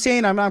to what I'm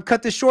saying, I'm going to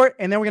cut this short,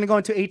 and then we're going to go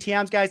into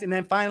ATMs, guys. And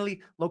then finally,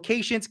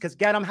 locations, because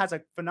Gadam has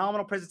a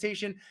phenomenal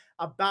presentation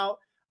about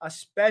a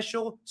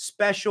special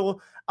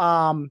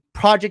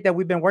project that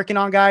we've been working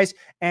on, guys.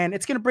 And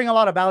it's going to bring a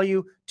lot of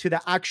value to the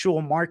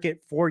actual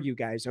market for you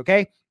guys,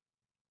 okay?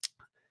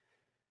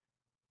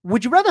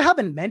 Would you rather have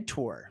a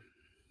mentor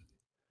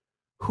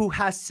who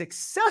has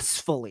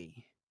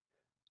successfully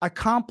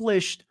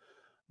accomplished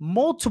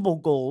multiple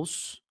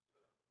goals,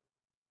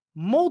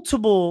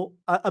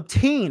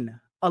 obtain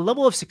a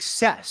level of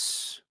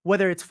success,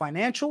 whether it's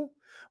financial,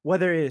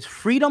 whether it is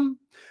freedom,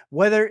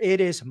 whether it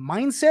is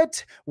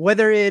mindset,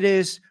 whether it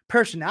is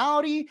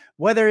personality,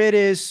 whether it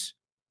is,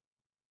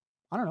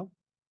 I don't know,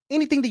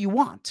 anything that you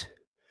want?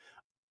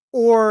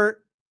 Or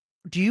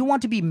do you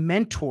want to be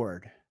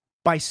mentored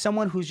by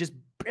someone who's just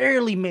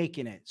barely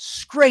making it,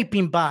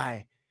 scraping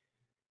by?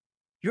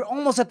 You're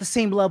almost at the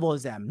same level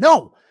as them.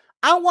 No,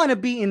 I want to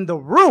be in the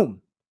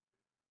room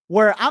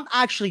where I'm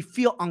actually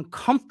feel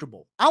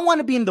uncomfortable. I want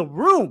to be in the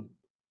room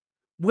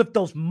with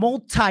those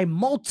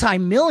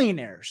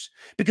multi-millionaires,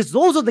 because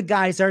those are the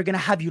guys that are going to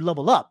have you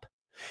level up.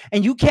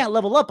 And you can't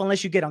level up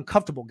unless you get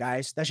uncomfortable,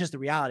 guys. That's just the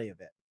reality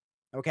of it.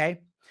 Okay.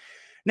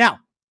 Now,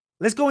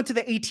 let's go into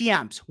the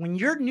ATMs. When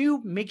you're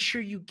new, make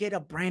sure you get a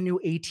brand new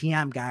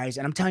ATM, guys.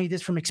 And I'm telling you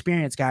this from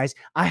experience, guys.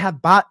 I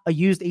have bought a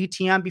used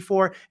ATM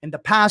before in the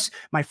past,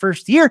 my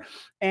first year.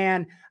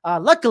 And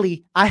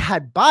luckily, I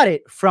had bought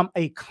it from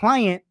a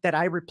client that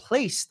I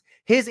replaced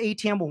his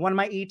ATM with one of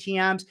my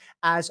ATMs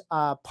as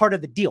part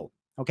of the deal.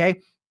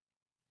 Okay.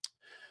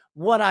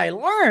 What I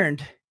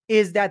learned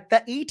is that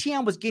the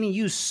ATM was getting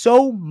used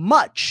so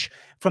much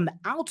from the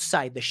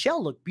outside. The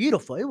shell looked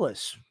beautiful. It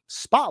was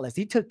spotless.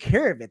 He took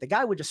care of it. The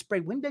guy would just spray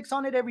Windex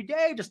on it every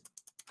day, just,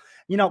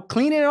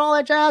 clean it and all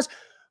that jazz.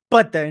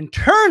 But the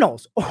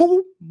internals,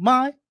 oh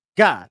my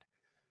God,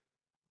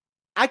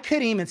 I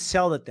couldn't even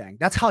sell the thing.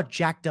 That's how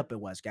jacked up it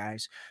was,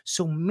 guys.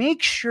 So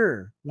make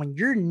sure when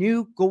you're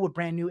new, go with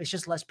brand new. It's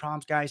just less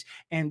problems, guys.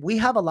 And we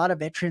have a lot of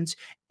veterans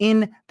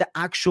in the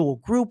actual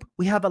group.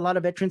 We have a lot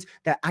of veterans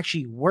that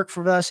actually work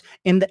for us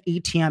in the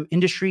ATM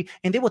industry,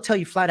 and they will tell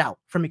you flat out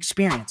from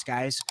experience,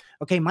 guys.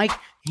 Okay, Mike,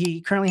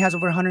 he currently has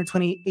over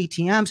 120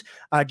 ATMs.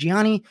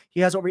 Gianni,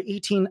 he has over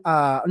 18,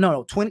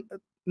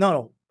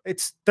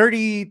 it's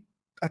 30,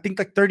 I think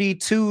like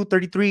 32,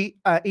 33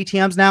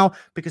 ATMs now,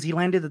 because he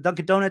landed the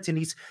Dunkin' Donuts and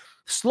he's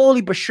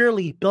slowly but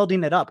surely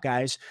building it up,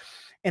 guys.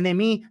 And then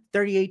me,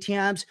 30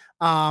 ATMs.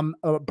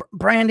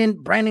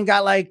 Brandon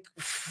got like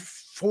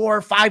 4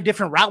 or 5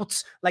 different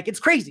routes. Like, it's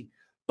crazy.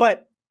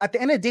 But at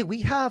the end of the day,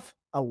 we have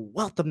a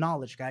wealth of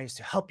knowledge, guys,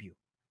 to help you.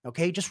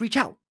 Okay, just reach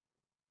out.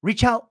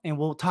 Reach out and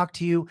we'll talk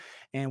to you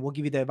and we'll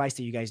give you the advice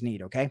that you guys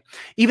need. Okay,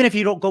 even if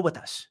you don't go with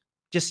us,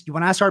 just you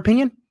want to ask our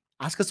opinion,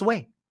 ask us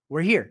away.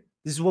 We're here.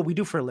 This is what we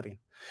do for a living.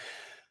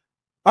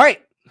 All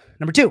right,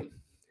 number 2,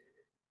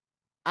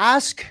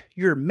 ask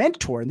your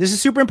mentor. And this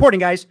is super important,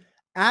 guys.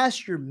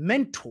 Ask your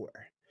mentor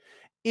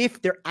if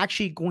they're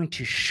actually going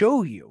to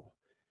show you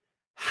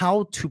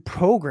how to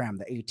program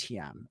the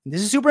ATM. And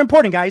this is super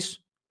important, guys.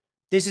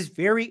 This is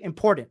very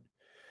important.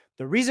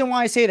 The reason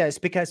why I say that is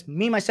because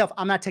myself,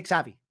 I'm not tech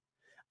savvy.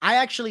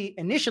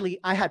 Initially,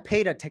 I had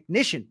paid a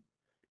technician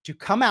to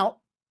come out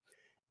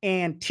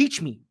and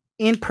teach me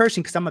in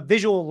person because I'm a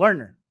visual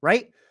learner,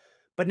 right?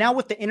 But now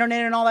with the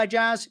internet and all that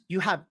jazz, you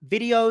have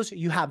videos,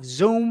 you have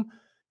Zoom.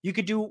 You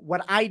could do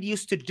what I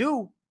used to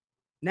do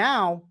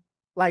now,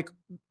 like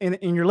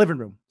in your living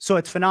room. So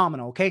it's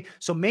phenomenal, okay?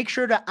 So make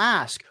sure to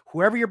ask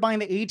whoever you're buying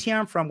the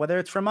ATM from, whether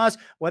it's from us,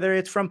 whether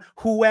it's from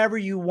whoever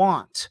you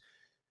want,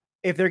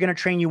 if they're going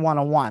to train you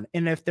one-on-one.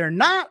 And if they're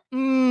not,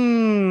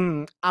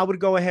 I would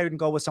go ahead and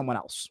go with someone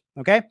else,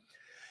 okay?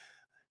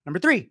 Number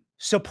 3,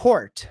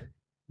 support.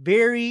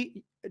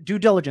 Very due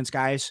diligence,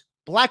 guys.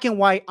 Black and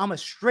white. I'm a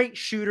straight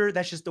shooter.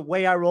 That's just the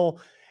way I roll.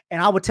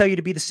 And I would tell you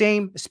to be the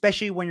same,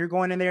 especially when you're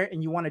going in there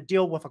and you want to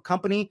deal with a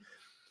company.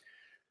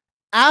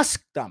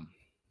 Ask them,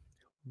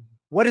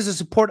 what is the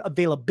support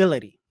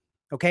availability?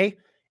 Okay.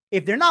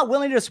 If they're not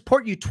willing to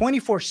support you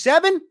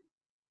 24/7,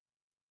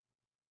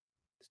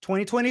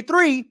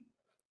 2023,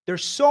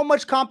 there's so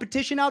much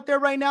competition out there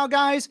right now,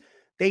 guys.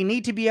 They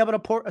need to be able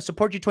to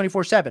support you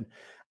 24/7.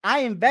 I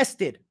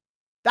invested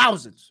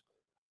thousands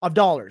of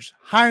dollars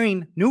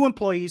hiring new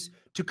employees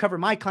to cover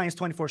my clients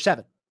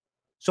 24/7.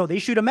 So they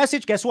shoot a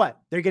message. Guess what?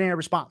 They're getting a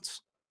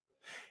response.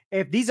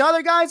 If these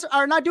other guys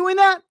are not doing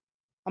that,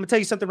 I'm going to tell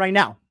you something right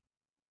now.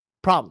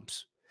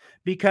 Problems.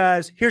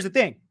 Because here's the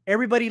thing.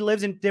 Everybody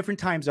lives in different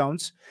time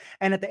zones.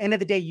 And at the end of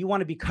the day, you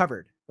want to be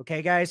covered.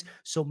 Okay, guys?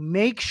 So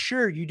make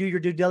sure you do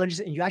your due diligence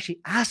and you actually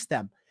ask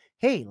them,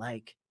 hey,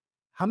 like,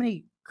 how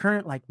many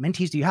current like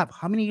mentees do you have?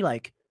 How many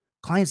like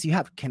clients do you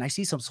have? Can I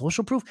see some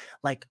social proof?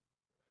 Like,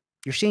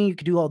 you're saying you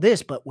could do all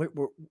this, but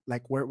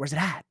where's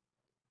it at?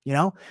 You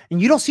know,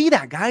 and you don't see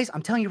that, guys.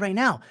 I'm telling you right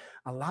now,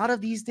 a lot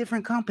of these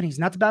different companies,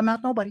 not to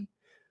badmouth nobody,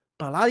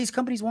 but a lot of these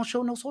companies won't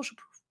show no social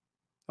proof.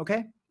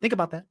 Okay. Think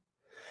about that.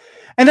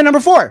 And then number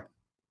 4,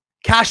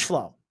 cash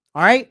flow.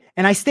 All right.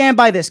 And I stand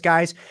by this,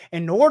 guys.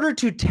 In order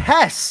to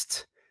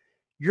test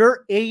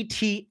your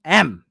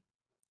ATM,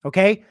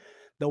 okay,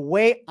 the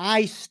way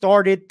I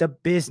started the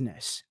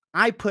business,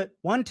 I put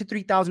 $1,000 to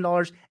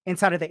 $3,000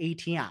 inside of the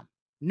ATM.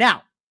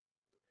 Now,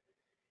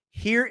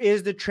 here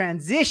is the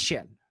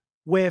transition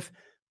with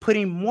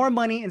putting more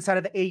money inside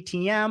of the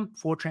ATM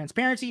for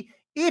transparency.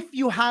 If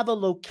you have a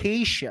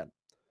location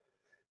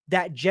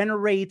that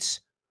generates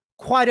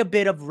quite a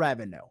bit of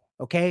revenue,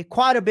 okay,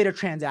 quite a bit of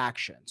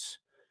transactions,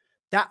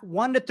 that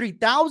 $1,000 to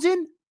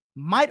 $3,000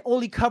 might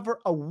only cover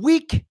a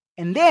week.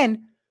 And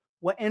then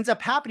what ends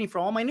up happening for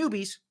all my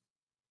newbies,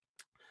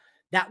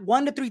 that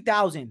 $1,000 to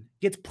 $3,000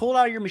 gets pulled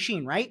out of your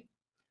machine, right?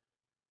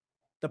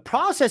 The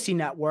processing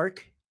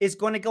network is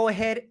going to go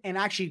ahead and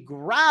actually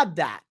grab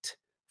that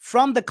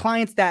from the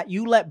clients that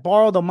you let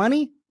borrow the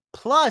money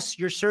plus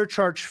your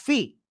surcharge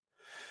fee.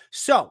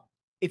 So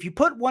if you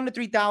put $1,000 to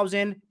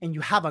 $3,000 and you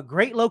have a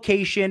great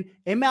location,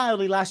 it might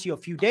only last you a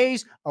few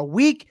days, a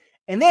week,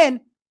 and then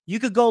you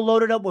could go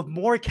load it up with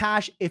more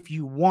cash if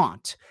you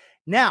want.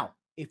 Now,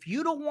 if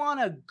you don't want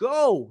to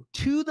go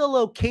to the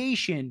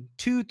location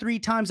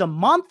 2-3 times a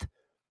month,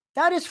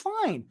 that is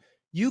fine.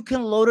 You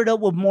can load it up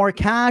with more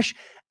cash.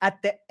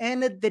 At the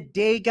end of the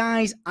day,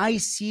 guys, I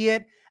see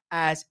it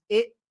as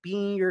it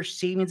being your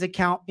savings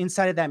account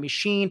inside of that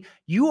machine.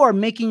 You are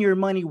making your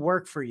money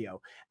work for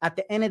you. At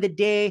the end of the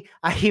day,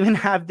 I even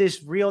have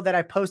this reel that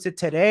I posted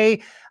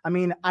today. I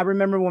mean, I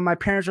remember when my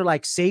parents were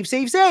like, save,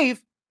 save,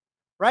 save,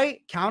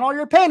 right? Count all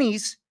your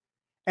pennies.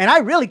 And I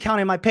really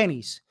counted my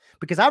pennies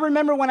because I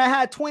remember when I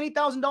had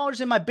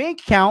 $20,000 in my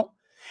bank account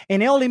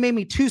and it only made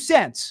me 2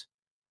 cents.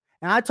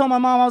 And I told my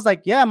mom, I was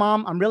like, yeah,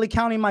 mom, I'm really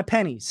counting my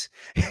pennies.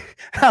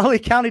 I only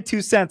counted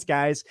 2 cents,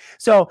 guys.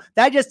 So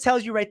that just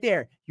tells you right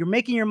there, you're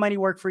making your money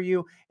work for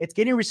you. It's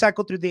getting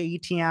recycled through the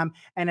ATM.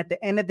 And at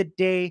the end of the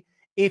day,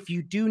 if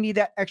you do need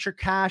that extra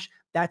cash,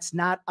 that's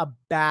not a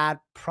bad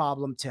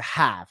problem to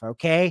have.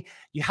 Okay.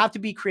 You have to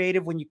be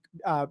creative when you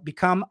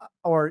become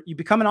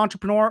an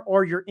entrepreneur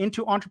or you're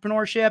into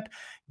entrepreneurship.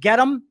 Get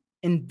them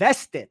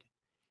invested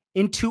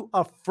into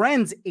a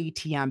friend's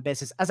ATM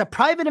business as a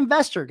private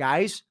investor,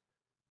 guys.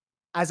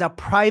 As a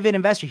private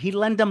investor, he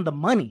lent them the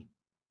money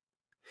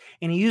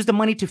and he used the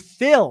money to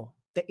fill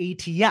the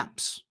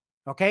ATMs.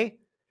 Okay.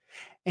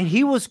 And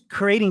he was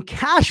creating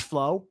cash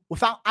flow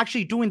without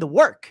actually doing the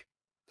work.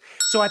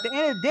 So at the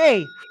end of the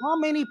day, how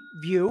many of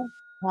you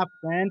have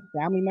friends,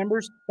 family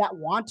members that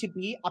want to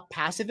be a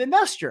passive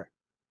investor?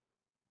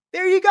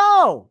 There you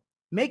go.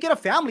 Make it a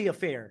family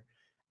affair.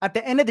 At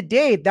the end of the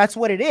day, that's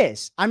what it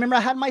is. I remember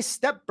I had my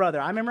stepbrother.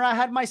 I remember I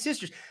had my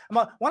sisters.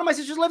 One of my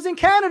sisters lives in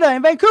Canada,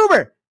 in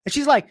Vancouver. And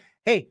she's like,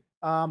 hey,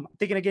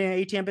 thinking of getting an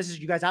ATM business.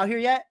 You guys out here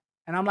yet?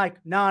 And I'm like,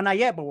 no, not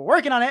yet, but we're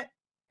working on it.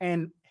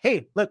 And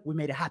hey, look, we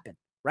made it happen,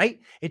 right?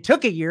 It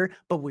took a year,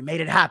 but we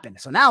made it happen.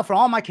 So now for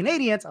all my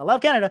Canadians, I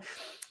love Canada,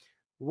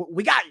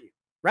 we got you,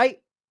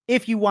 right?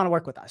 If you want to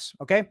work with us,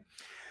 okay?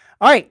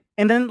 All right.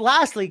 And then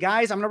lastly,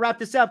 guys, I'm going to wrap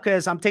this up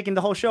because I'm taking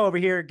the whole show over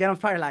here. Get them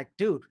probably like,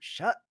 dude,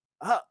 shut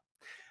up.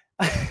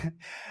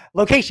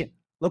 Location.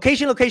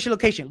 Location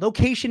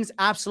is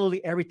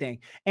absolutely everything.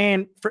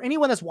 And for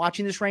anyone that's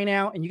watching this right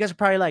now, and you guys are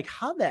probably like,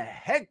 how the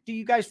heck do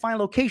you guys find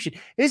location?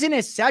 Isn't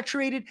it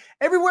saturated?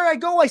 Everywhere I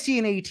go, I see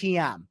an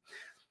ATM.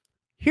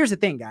 Here's the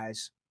thing,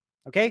 guys.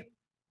 Okay.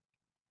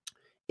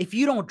 If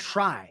you don't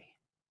try,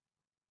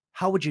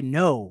 how would you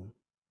know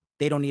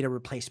they don't need a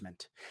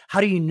replacement?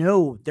 How do you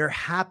know they're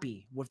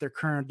happy with their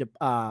current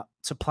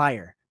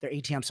supplier, their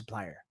ATM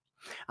supplier?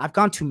 I've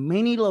gone to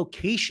many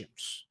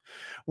locations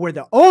where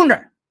the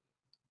owner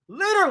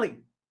literally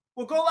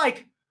will go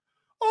like,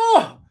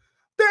 oh,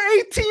 the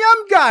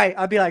ATM guy.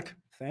 I'd be like,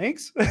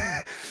 thanks.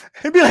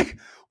 He'd be like,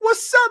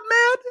 what's up,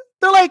 man?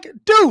 They're like,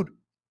 dude,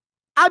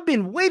 I've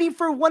been waiting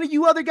for one of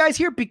you other guys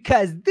here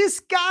because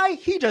this guy,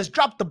 he just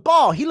dropped the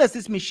ball. He lets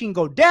this machine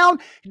go down.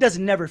 He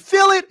doesn't never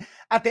fill it.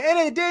 At the end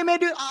of the day, man,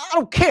 dude, I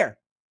don't care.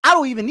 I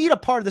don't even need a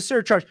part of the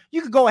surcharge.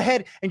 You could go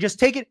ahead and just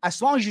take it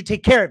as long as you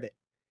take care of it.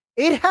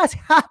 It has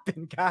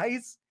happened,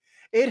 guys.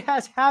 It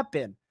has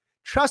happened.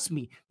 Trust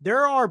me,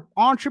 there are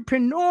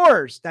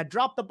entrepreneurs that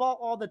drop the ball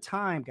all the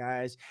time,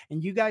 guys,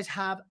 and you guys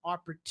have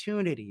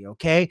opportunity,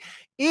 okay?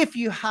 If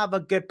you have a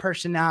good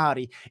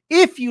personality,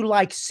 if you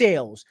like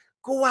sales,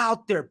 go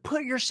out there,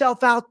 put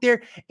yourself out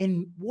there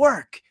and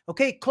work,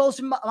 okay?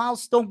 Closed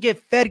mouths don't get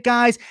fed,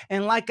 guys.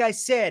 And like I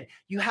said,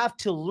 you have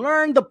to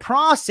learn the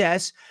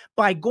process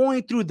by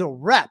going through the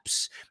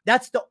reps.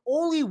 That's the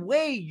only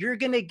way you're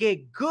going to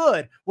get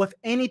good with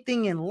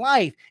anything in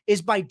life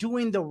is by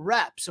doing the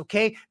reps,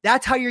 okay?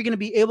 That's how you're going to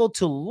be able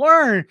to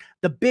learn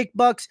the big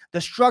bucks,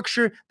 the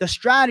structure, the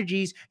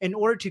strategies in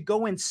order to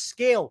go and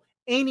scale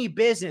any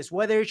business,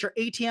 whether it's your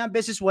ATM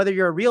business, whether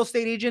you're a real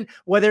estate agent,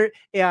 whether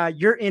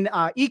you're in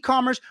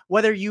e-commerce,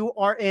 whether you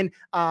are in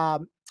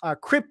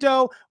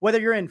crypto, whether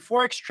you're in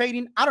Forex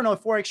trading. I don't know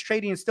if Forex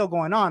trading is still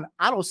going on.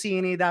 I don't see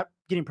any of that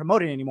getting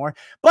promoted anymore,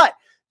 but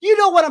you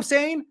know what I'm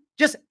saying?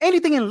 Just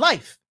anything in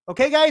life.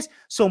 Okay, guys?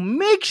 So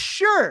make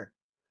sure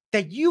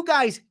that you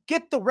guys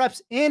get the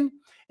reps in.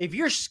 If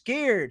you're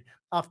scared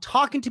of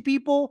talking to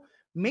people,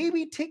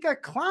 maybe take a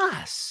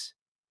class.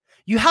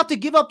 You have to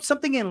give up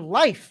something in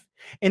life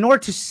in order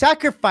to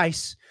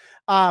sacrifice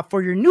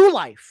for your new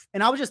life.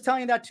 And I was just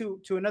telling that to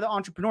another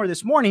entrepreneur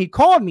this morning. He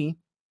called me.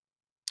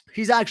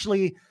 He's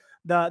actually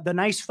the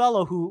nice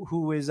fellow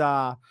who is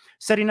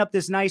setting up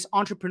this nice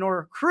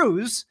entrepreneur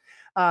cruise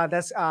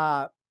that's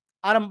out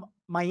of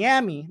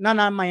Miami. No,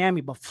 not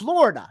Miami, but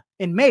Florida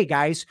in May,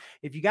 guys.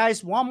 If you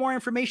guys want more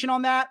information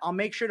on that, I'll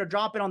make sure to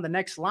drop it on the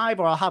next live,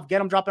 or I'll get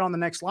them drop it on the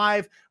next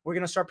live. We're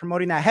going to start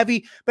promoting that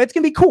heavy, but it's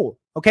going to be cool.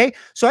 Okay.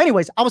 So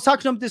anyways, I was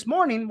talking to him this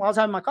morning while I was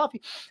having my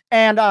coffee,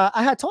 and I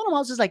had told him, I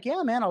was just like,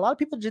 yeah, man, a lot of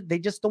people, they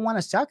just don't want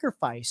to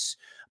sacrifice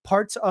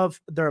parts of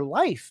their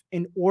life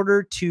in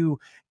order to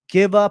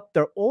give up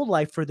their old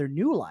life for their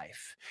new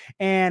life.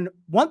 And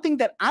one thing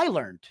that I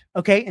learned,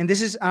 okay, and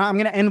this is, I'm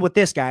going to end with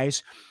this,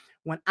 guys.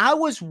 When I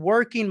was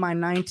working my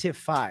 9 to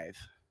 5,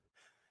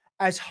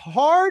 as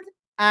hard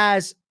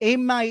as it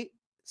might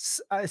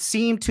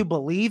seem to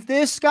believe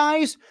this,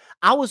 guys,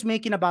 I was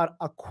making about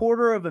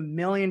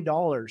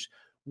 $250,000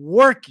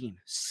 working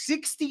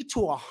 60 to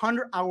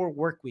 100 hour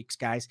work weeks,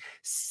 guys.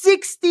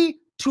 60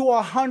 to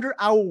 100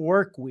 hour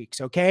work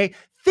weeks. Okay.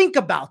 Think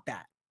about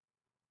that.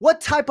 What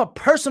type of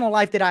personal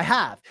life did I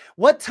have?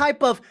 What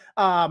type of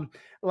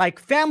like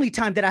family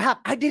time did I have?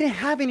 I didn't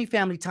have any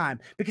family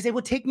time because it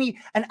would take me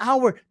an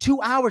hour,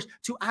 2 hours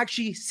to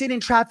actually sit in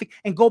traffic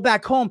and go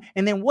back home.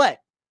 And then what?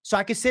 So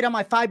I could sit on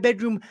my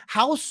 5-bedroom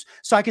house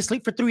so I could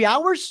sleep for 3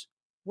 hours?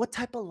 What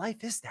type of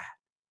life is that?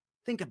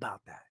 Think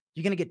about that.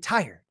 You're going to get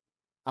tired.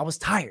 I was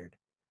tired.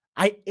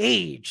 I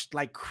aged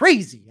like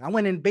crazy. I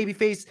went in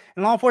babyface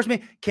and law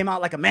enforcement, came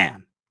out like a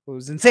man. It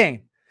was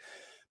insane.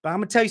 But I'm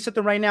going to tell you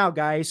something right now,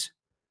 guys.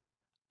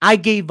 I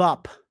gave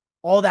up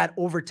all that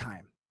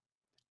overtime.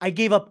 I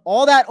gave up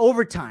all that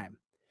overtime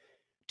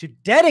to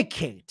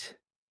dedicate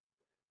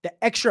the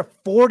extra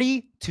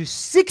 40 to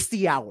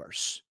 60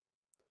 hours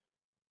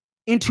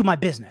into my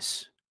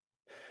business.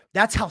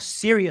 That's how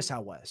serious I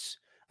was.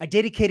 I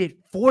dedicated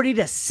 40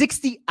 to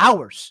 60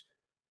 hours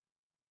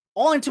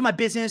all into my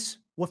business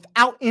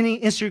without any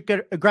instant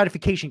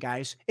gratification,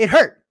 guys. It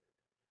hurt.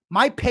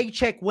 My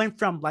paycheck went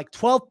from like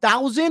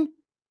 12,000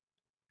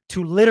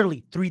 to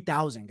literally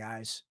 3,000,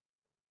 guys.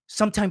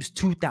 Sometimes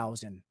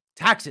 2,000.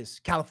 Taxes,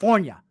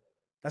 California.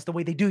 That's the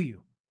way they do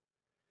you.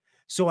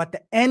 So at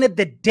the end of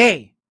the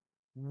day,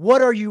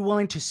 what are you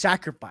willing to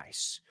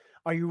sacrifice?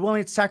 Are you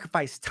willing to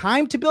sacrifice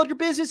time to build your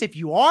business? If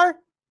you are,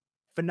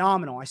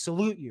 phenomenal. I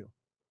salute you.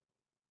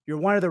 You're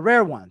one of the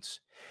rare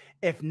ones.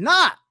 If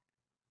not,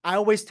 I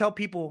always tell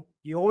people,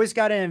 you always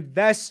got to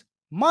invest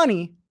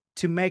money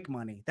to make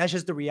money. That's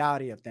just the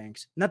reality of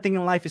things. Nothing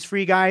in life is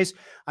free, guys.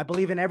 I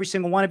believe in every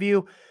single one of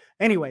you.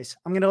 Anyways,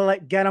 I'm going to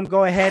let Get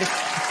go ahead.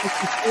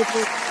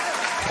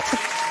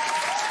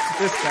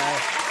 This guy.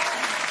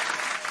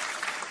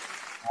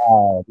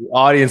 Oh, the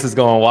audience is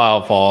going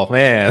wild, Paul.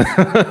 Man,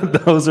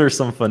 those are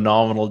some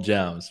phenomenal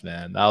gems,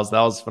 man. That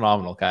was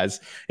phenomenal,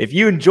 guys. If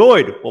you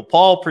enjoyed what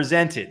Paul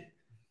presented,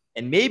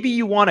 and maybe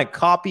you want a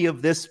copy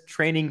of this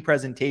training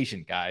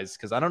presentation, guys,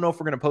 because I don't know if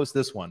we're going to post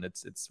this one.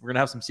 We're going to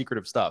have some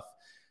secretive stuff.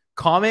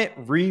 Comment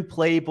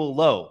replay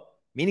below,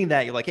 meaning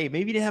that you're like, hey,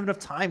 maybe you didn't have enough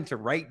time to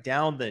write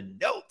down the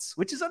notes,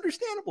 which is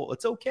understandable.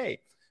 It's okay.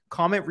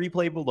 Comment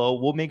replay below.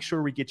 We'll make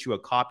sure we get you a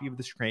copy of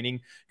this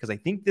training because I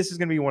think this is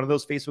going to be one of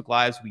those Facebook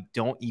Lives we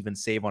don't even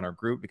save on our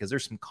group because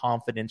there's some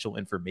confidential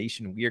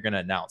information we are going to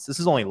announce. This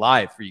is only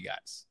live for you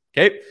guys.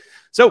 Okay.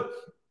 So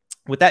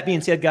with that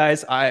being said,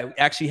 guys, I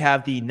actually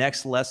have the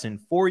next lesson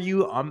for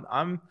you.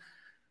 I'm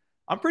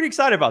pretty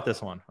excited about this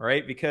one. All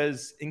right.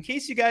 Because in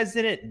case you guys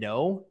didn't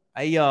know,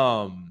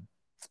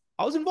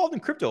 I was involved in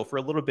crypto for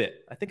a little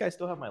bit. I think I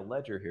still have my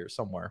ledger here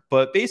somewhere.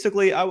 But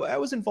basically, I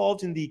was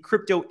involved in the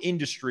crypto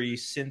industry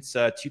since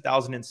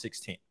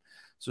 2016.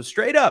 So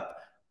straight up,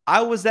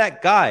 I was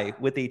that guy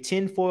with a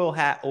tinfoil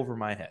hat over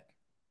my head.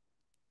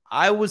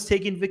 I was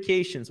taking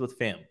vacations with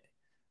family.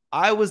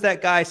 I was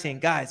that guy saying,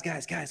 guys,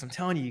 I'm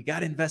telling you, you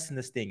got to invest in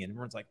this thing. And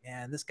everyone's like,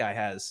 man, this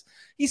guy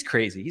he's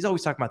crazy. He's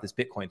always talking about this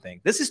Bitcoin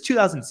thing. This is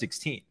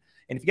 2016.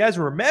 And if you guys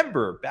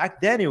remember, back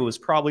then it was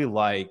probably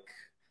like,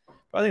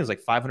 I think it was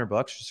like $500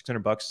 or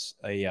 $600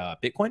 a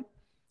Bitcoin.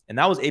 And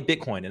that was a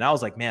Bitcoin. And I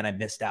was like, man, I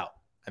missed out.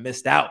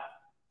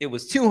 It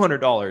was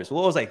 $200.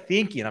 What was I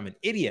thinking? I'm an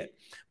idiot.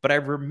 But I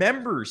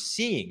remember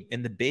seeing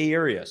in the Bay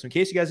Area. So in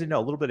case you guys didn't know,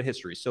 a little bit of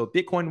history. So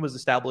Bitcoin was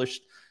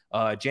established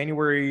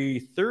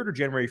January 3rd or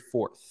January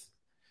 4th.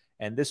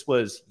 And this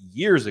was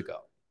years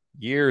ago,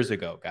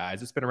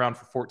 guys. It's been around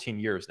for 14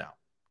 years now.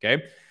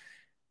 Okay.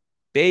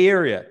 Bay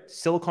Area,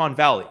 Silicon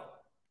Valley.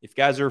 If you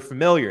guys are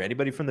familiar,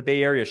 anybody from the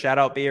Bay Area, shout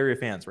out Bay Area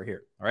fans, we're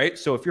here. All right.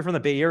 So if you're from the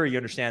Bay Area, you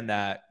understand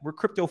that we're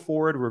crypto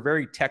forward. We're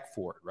very tech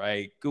forward,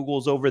 right?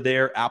 Google's over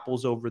there,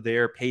 Apple's over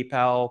there,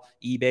 PayPal,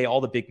 eBay,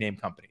 all the big name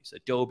companies,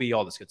 Adobe,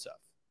 all this good stuff.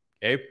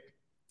 Okay.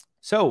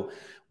 So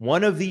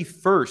one of the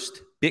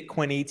first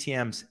Bitcoin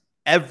ATMs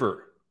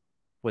ever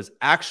was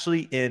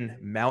actually in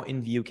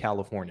Mountain View,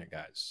 California,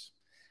 guys.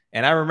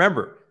 And I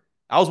remember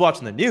I was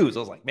watching the news. I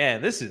was like,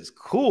 man, this is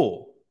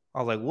cool. I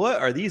was like, what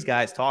are these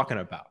guys talking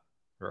about?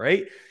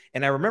 Right.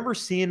 And I remember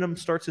seeing them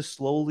start to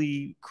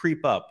slowly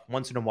creep up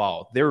once in a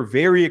while. They were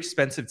very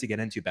expensive to get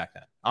into back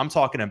then. You're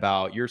talking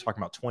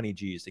about 20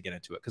 G's to get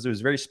into it because it was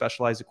very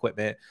specialized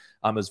equipment.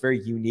 It was very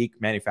unique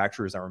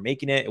manufacturers that were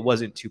making it. It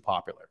wasn't too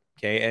popular.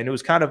 Okay. And it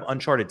was kind of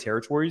uncharted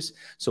territories.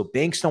 So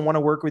banks don't want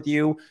to work with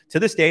you. To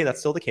this day, that's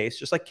still the case,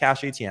 just like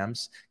cash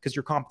ATMs, because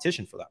you're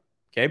competition for them.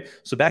 Okay.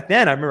 So back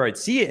then I remember I'd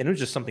see it and it was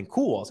just something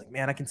cool. I was like,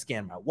 man, I can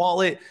scan my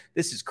wallet.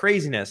 This is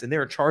craziness. And they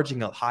were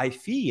charging a high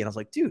fee. And I was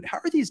like, dude, how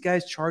are these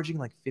guys charging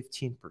like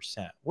 15%?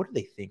 What are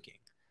they thinking?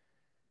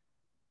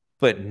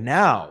 But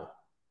now,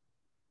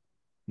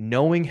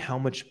 knowing how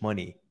much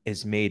money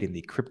is made in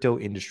the crypto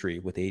industry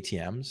with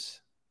ATMs,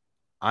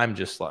 I'm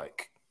just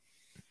like,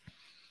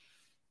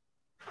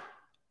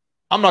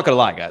 I'm not going to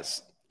lie,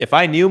 guys. If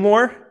I knew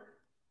more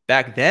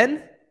back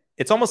then,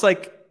 it's almost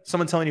like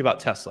someone telling you about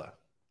Tesla.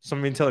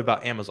 Somebody telling you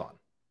about Amazon,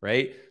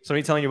 right?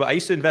 Somebody telling you about, I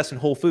used to invest in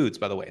Whole Foods,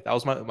 by the way. That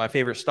was my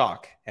favorite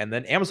stock. And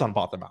then Amazon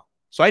bought them out.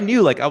 So I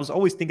knew, like, I was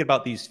always thinking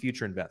about these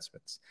future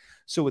investments.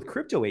 So with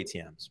crypto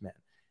ATMs, man,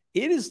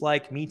 it is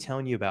like me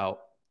telling you about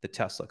the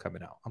Tesla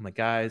coming out. I'm like,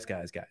 guys,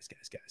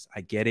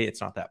 I get it.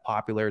 It's not that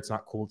popular. It's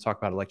not cool to talk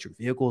about electric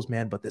vehicles,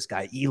 man. But this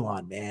guy,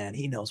 Elon, man,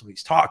 he knows what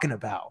he's talking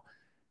about.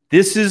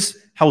 This is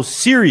how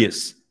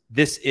serious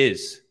this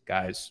is,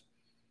 guys.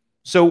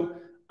 So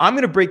I'm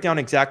going to break down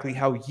exactly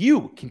how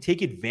you can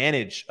take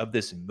advantage of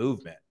this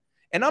movement.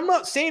 And I'm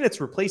not saying it's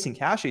replacing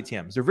cash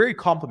ATMs. They're very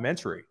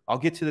complementary. I'll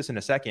get to this in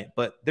a second,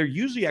 but they're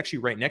usually actually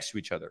right next to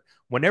each other.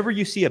 Whenever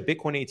you see a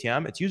Bitcoin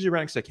ATM, it's usually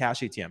right next to a cash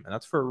ATM, and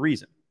that's for a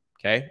reason.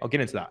 Okay, I'll get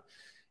into that.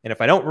 And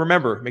if I don't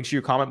remember, make sure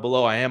you comment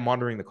below. I am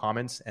monitoring the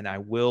comments, and I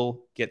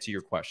will get to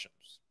your questions.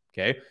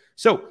 Okay,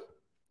 so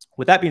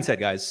with that being said,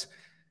 guys,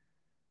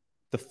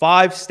 the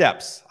 5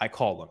 steps, I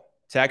call them,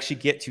 to actually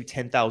get to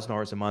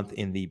 $10,000 a month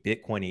in the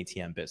Bitcoin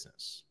ATM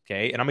business.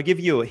 Okay, and I'm gonna give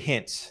you a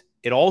hint.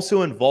 It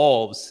also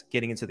involves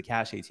getting into the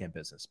cash ATM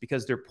business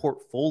because they're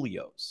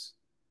portfolios,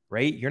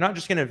 right? You're not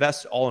just gonna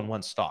invest all in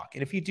one stock.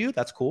 And if you do,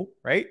 that's cool,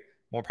 right?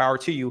 More power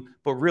to you.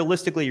 But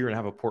realistically, you're gonna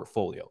have a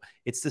portfolio.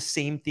 It's the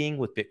same thing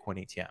with Bitcoin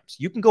ATMs.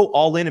 You can go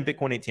all in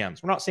Bitcoin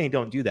ATMs. We're not saying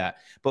don't do that,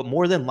 but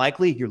more than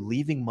likely, you're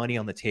leaving money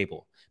on the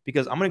table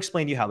because I'm gonna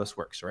explain to you how this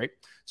works, right?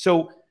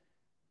 So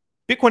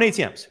Bitcoin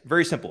ATMs,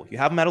 very simple. You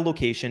have them at a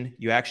location.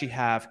 You actually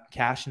have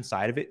cash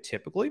inside of it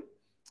typically,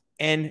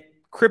 and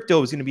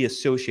crypto is going to be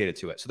associated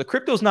to it. So the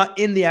crypto is not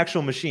in the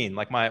actual machine.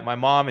 Like my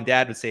mom and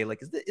dad would say,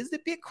 like, is the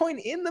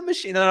Bitcoin in the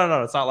machine?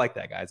 No. It's not like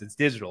that, guys. It's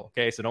digital.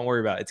 Okay. So don't worry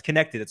about it. It's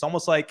connected. It's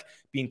almost like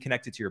being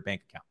connected to your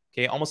bank account.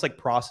 Okay. Almost like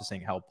processing,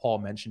 how Paul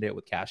mentioned it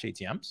with cash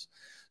ATMs.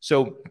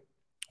 So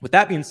with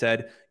that being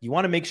said, you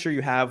want to make sure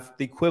you have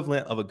the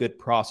equivalent of a good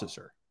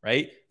processor,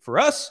 right? For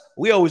us,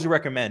 we always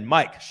recommend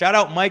Mike. Shout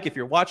out Mike. If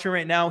you're watching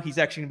right now, he's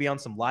actually going to be on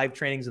some live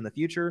trainings in the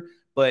future.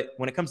 But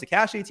when it comes to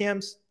cash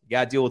ATMs, you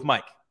got to deal with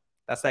Mike.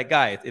 That's that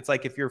guy. It's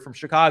like if you're from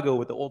Chicago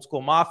with the old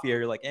school mafia,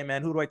 you're like, hey,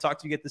 man, who do I talk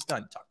to get this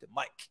done? Talk to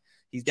Mike.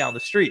 He's down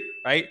the street,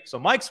 right? So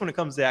Mike's when it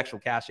comes to actual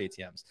cash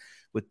ATMs.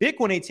 With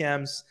Bitcoin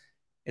ATMs,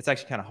 it's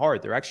actually kind of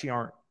hard. There actually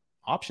aren't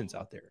options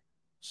out there.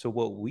 So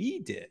what we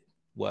did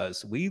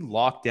was we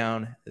locked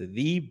down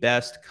the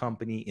best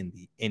company in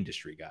the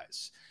industry,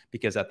 guys.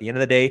 Because at the end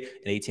of the day,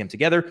 an ATM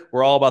Together,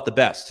 we're all about the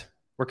best.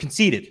 We're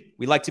conceited.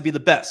 We like to be the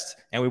best.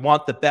 And we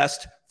want the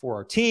best for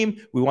our team.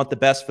 We want the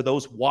best for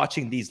those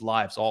watching these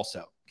lives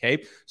also.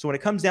 Okay. So when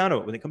it comes down to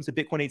it, when it comes to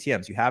Bitcoin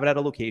ATMs, you have it at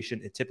a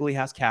location. It typically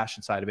has cash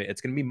inside of it.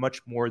 It's going to be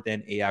much more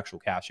than a actual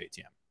cash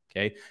ATM.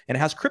 Okay. And it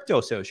has crypto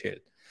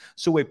associated.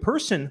 So a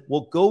person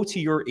will go to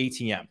your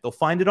ATM. They'll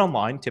find it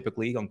online,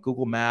 typically on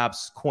Google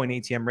Maps, Coin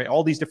ATM,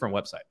 all these different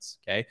websites.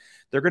 Okay.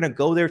 They're going to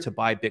go there to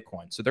buy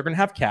Bitcoin. So they're going to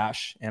have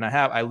cash. And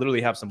I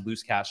literally have some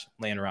loose cash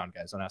laying around,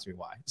 guys. Don't ask me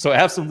why. So I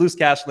have some loose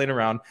cash laying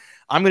around.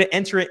 I'm going to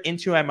enter it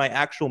into my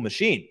actual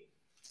machine.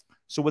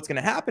 So what's going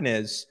to happen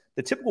is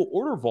the typical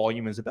order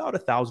volume is about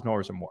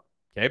 $1,000 or more.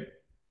 Okay.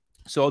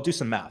 So I'll do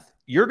some math.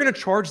 You're going to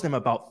charge them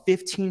about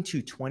 15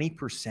 to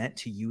 20%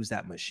 to use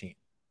that machine.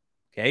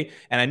 Okay.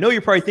 And I know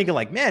you're probably thinking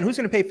like, man, who's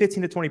going to pay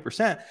 15 to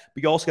 20%?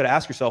 But you also got to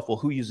ask yourself, well,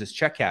 who uses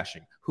check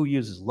cashing? Who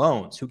uses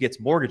loans? Who gets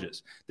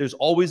mortgages? There's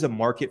always a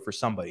market for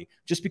somebody.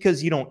 Just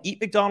because you don't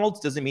eat McDonald's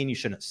doesn't mean you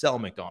shouldn't sell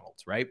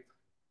McDonald's, right?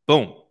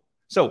 Boom.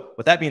 So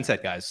with that being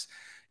said, guys,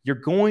 you're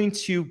going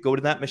to go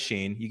to that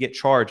machine. You get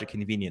charged a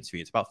convenience fee.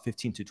 It's about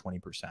 15 to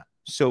 20%.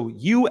 So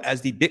you, as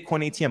the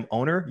Bitcoin ATM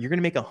owner, you're going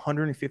to make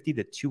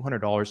 $150 to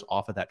 $200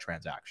 off of that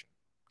transaction.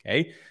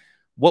 Okay.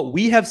 What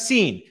we have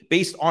seen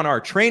based on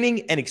our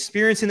training and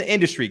experience in the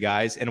industry,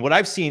 guys, and what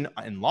I've seen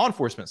in law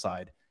enforcement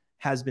side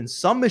has been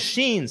some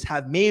machines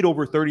have made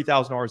over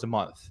 $30,000 a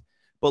month.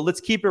 But let's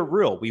keep it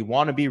real. We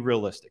want to be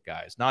realistic,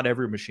 guys. Not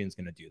every machine is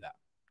going to do that.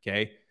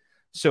 Okay.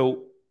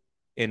 So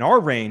in our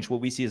range, what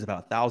we see is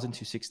about $1,000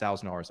 to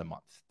 $6,000 a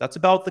month. That's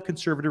about the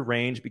conservative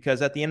range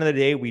because at the end of the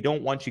day, we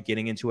don't want you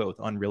getting into it with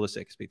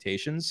unrealistic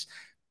expectations.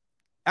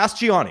 Ask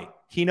Gianni.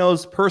 He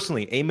knows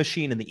personally a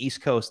machine in the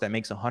East Coast that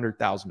makes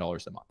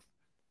 $100,000 a month.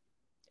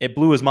 It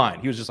blew his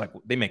mind. He was just like,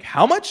 they make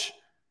how much?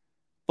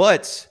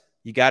 But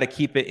you got to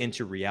keep it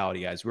into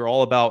reality, guys. We're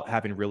all about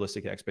having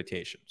realistic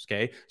expectations,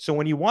 okay? So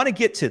when you want to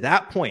get to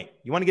that point,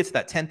 you want to get to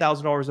that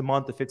 $10,000 a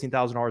month, the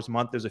 $15,000 a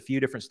month, there's a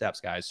few different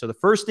steps, guys. So the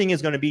first thing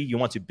is going to be you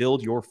want to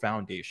build your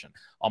foundation.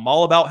 I'm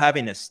all about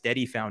having a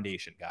steady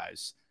foundation,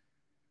 guys.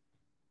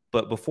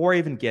 But before I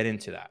even get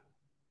into that,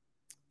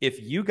 if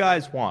you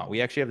guys want,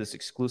 we actually have this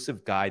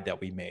exclusive guide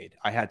that we made.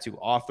 I had to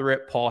author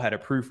it. Paul had to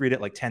proofread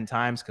it like 10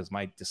 times because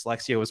my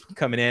dyslexia was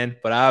coming in.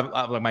 But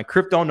I my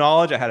crypto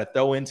knowledge, I had to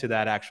throw into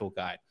that actual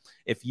guide.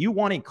 If you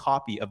want a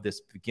copy of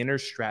this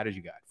beginner's strategy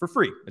guide for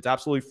free, it's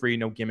absolutely free,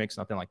 no gimmicks,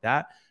 nothing like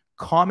that.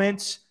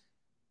 Comment,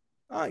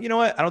 you know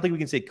what? I don't think we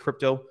can say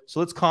crypto. So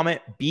let's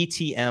comment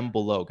BTM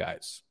below,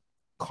 guys.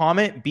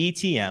 Comment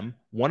BTM,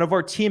 one of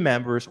our team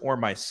members or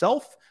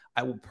myself.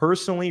 I will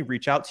personally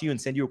reach out to you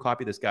and send you a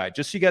copy of this guide,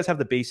 just so you guys have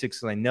the basics.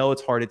 Because I know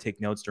it's hard to take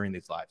notes during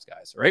these lives,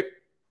 guys. All right.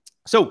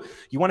 So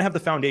you want to have the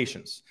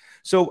foundations.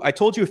 So I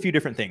told you a few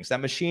different things. That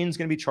machine is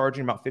going to be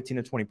charging about 15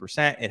 to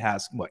 20%. It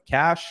has what?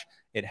 Cash.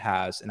 it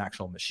has an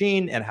actual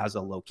machine, it has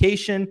a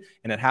location,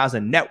 and it has a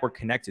network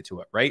connected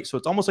to it, right? So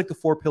it's almost like the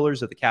 4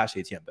 pillars of the cash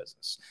ATM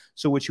business.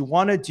 So what you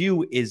want to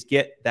do is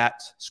get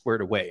that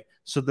squared away.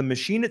 So the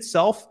machine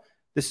itself,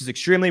 this is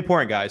extremely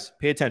important, guys.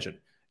 Pay attention.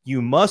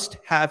 You must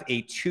have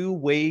a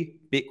 2-way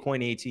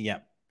Bitcoin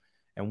ATM.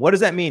 And what does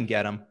that mean,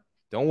 get them?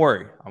 Don't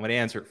worry, I'm going to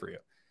answer it for you.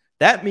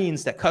 That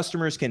means that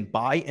customers can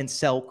buy and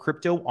sell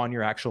crypto on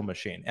your actual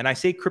machine. And I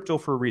say crypto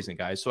for a reason,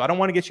 guys. So I don't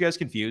want to get you guys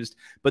confused,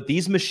 but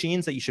these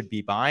machines that you should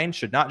be buying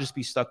should not just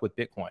be stuck with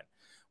Bitcoin.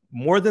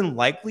 More than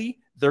likely,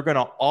 they're going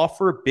to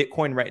offer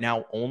Bitcoin right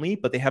now only,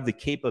 but they have the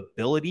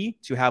capability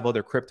to have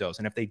other cryptos.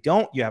 And if they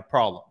don't, you have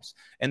problems.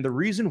 And the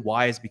reason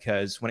why is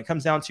because when it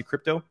comes down to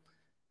crypto,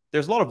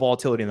 there's a lot of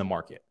volatility in the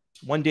market.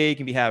 One day you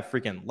can have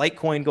freaking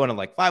Litecoin going to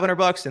like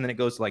 $500 and then it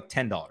goes to like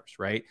 $10,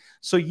 right?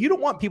 So you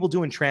don't want people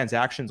doing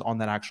transactions on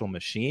that actual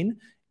machine,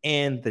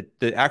 and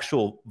the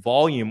actual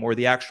volume or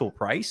the actual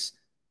price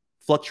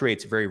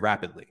fluctuates very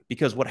rapidly,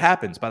 because what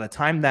happens by the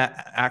time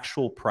that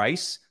actual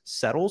price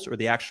settles or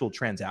the actual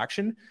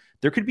transaction,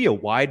 there could be a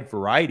wide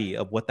variety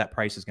of what that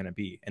price is going to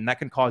be. And that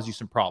can cause you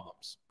some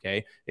problems.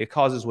 Okay. It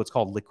causes what's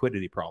called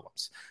liquidity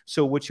problems.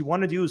 So what you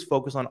want to do is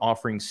focus on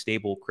offering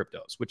stable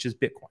cryptos, which is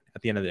Bitcoin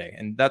at the end of the day.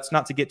 And that's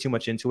not to get too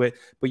much into it,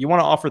 but you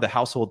want to offer the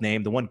household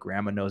name, the one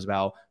grandma knows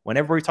about. When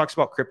everybody talks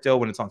about crypto,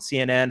 when it's on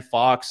CNN,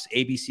 Fox,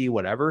 ABC,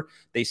 whatever,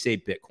 they say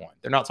Bitcoin.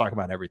 They're not talking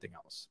about everything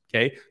else.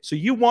 Okay. So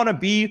you want to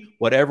be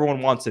what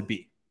everyone wants to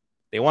be.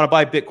 They want to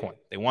buy Bitcoin.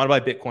 They want to buy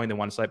Bitcoin. They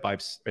want to buy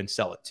and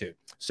sell it too.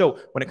 So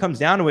when it comes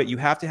down to it, you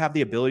have to have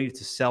the ability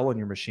to sell on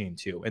your machine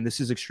too. And this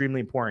is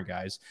extremely important,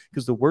 guys,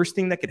 because the worst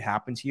thing that could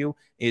happen to you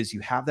is you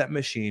have that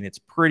machine. It's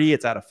pretty.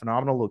 It's at a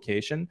phenomenal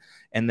location.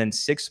 And then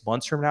 6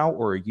 months from now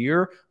or a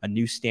year, a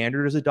new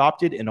standard is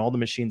adopted and all the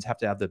machines have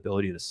to have the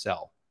ability to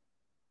sell.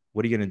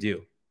 What are you going to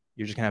do?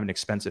 You're just going to have an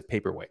expensive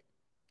paperweight.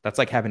 That's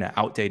like having an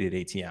outdated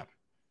ATM.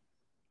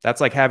 That's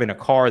like having a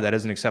car that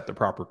doesn't accept the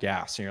proper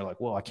gas. And you're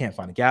like, well, I can't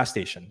find a gas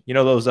station. You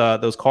know,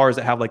 those cars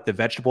that have like the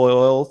vegetable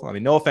oil. I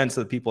mean, no offense to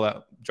the people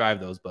that drive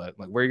those, but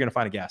like, where are you going to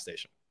find a gas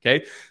station?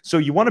 Okay. So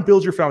you want to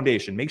build your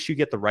foundation. Make sure you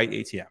get the right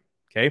ATM.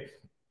 Okay.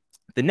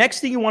 The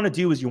next thing you want to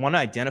do is you want to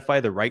identify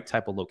the right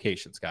type of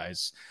locations,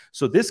 guys.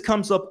 So this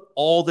comes up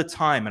all the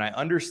time. And I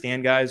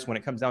understand, guys, when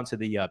it comes down to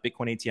the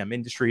Bitcoin ATM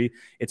industry,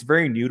 it's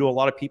very new to a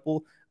lot of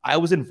people. I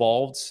was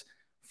involved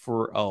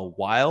for a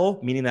while,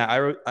 meaning that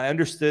I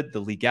understood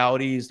the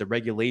legalities, the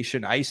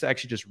regulation. I used to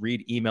actually just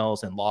read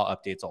emails and law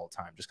updates all the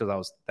time just because I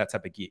was that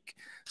type of geek.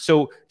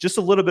 So just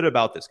a little bit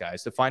about this,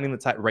 guys, defining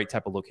the right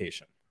type of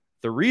location.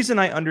 The reason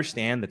I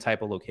understand the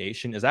type of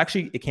location is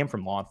actually it came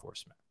from law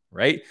enforcement,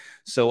 right?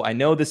 So I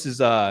know this is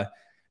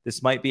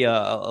this might be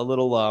a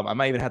little I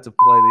might even have to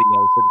play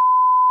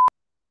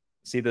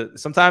the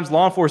sometimes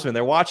law enforcement,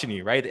 they're watching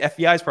you, right? The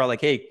FBI is probably like,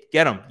 hey,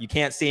 get them. You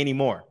can't say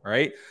anymore,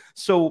 right?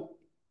 So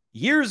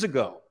years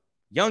ago,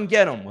 young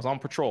Gedem was on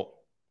patrol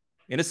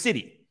in a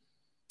city,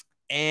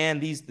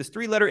 and this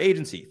 3-letter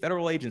agency,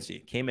 federal agency,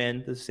 came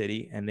into the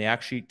city and they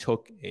actually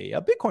took a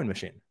Bitcoin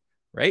machine,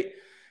 right?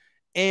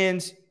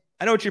 And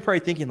I know what you're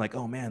probably thinking, like,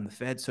 oh man, the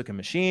feds took a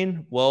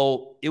machine.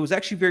 Well, it was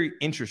actually very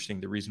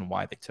interesting, the reason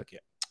why they took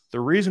it. The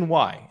reason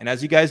why, and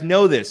as you guys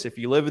know this, if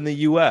you live in the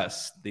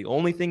US, the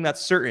only thing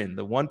that's certain,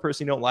 the one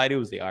person you don't lie to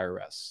is the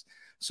IRS.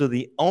 So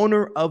the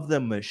owner of the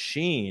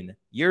machine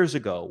years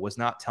ago was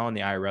not telling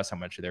the IRS how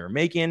much they were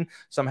making.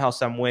 Somehow,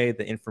 some way,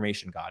 the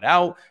information got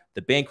out.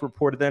 The bank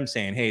reported them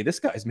saying, hey, this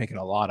guy's making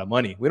a lot of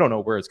money. We don't know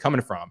where it's coming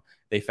from.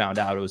 They found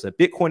out it was a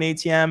Bitcoin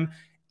ATM,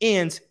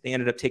 and they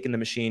ended up taking the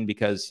machine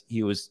because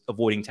he was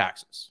avoiding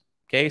taxes.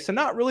 Okay, so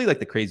not really like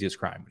the craziest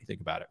crime when you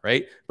think about it,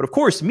 right? But of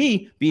course,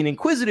 me being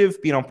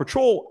inquisitive, being on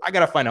patrol, I got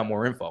to find out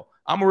more info.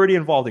 I'm already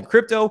involved in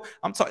crypto.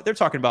 They're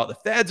talking about the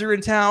feds are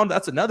in town.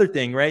 That's another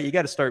thing, right? You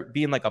got to start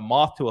being like a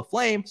moth to a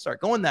flame, start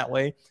going that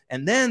way.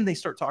 And then they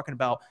start talking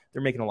about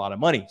they're making a lot of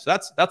money. So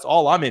that's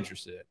all I'm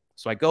interested in.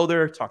 So I go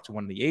there, talk to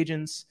one of the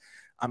agents.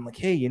 I'm like,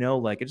 hey,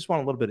 like I just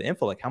want a little bit of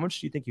info. Like, how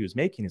much do you think he was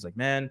making? He's like,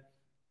 man,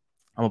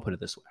 I'm gonna put it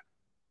this way.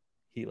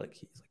 He's like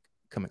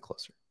coming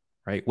closer,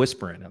 right?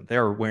 Whispering. And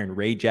they're wearing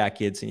raid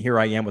jackets. And here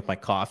I am with my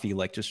coffee,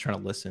 like just trying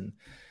to listen.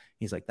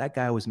 He's like, that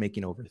guy was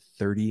making over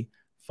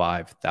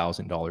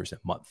 $35,000 a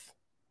month.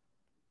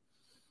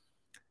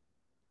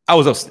 I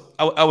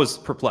was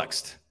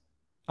perplexed.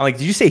 I'm like,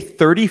 did you say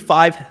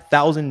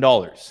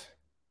 $35,000?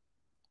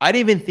 I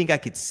didn't even think I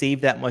could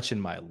save that much in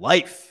my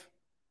life.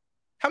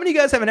 How many of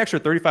you guys have an extra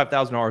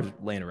 $35,000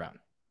 laying around?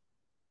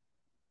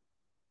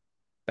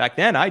 Back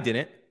then, I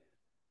didn't.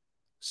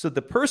 So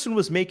the person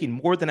was making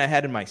more than I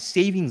had in my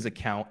savings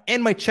account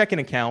and my checking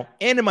account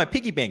and in my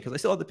piggy bank, because I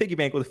still have the piggy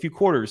bank with a few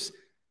quarters,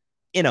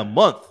 in a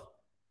month.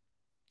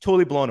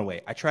 Totally blown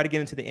away. I tried to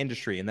get into the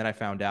industry, and then I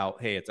found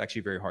out, hey, it's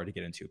actually very hard to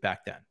get into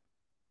back then.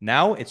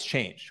 Now it's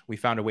changed. We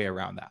found a way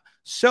around that.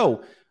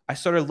 So I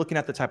started looking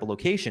at the type of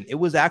location. It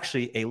was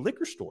actually a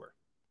liquor store.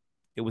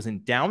 It was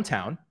in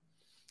downtown,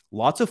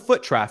 lots of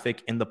foot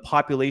traffic, and the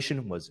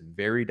population was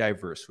very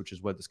diverse, which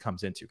is what this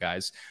comes into,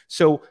 guys.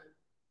 So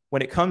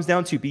when it comes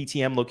down to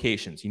BTM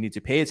locations, you need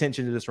to pay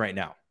attention to this right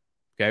now,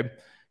 okay?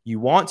 You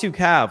want to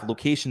have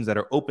locations that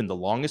are open the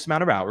longest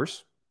amount of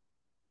hours,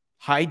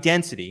 high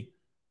density.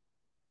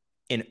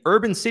 In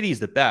urban cities,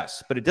 the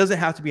best, but it doesn't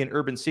have to be an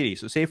urban city.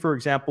 So say, for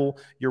example,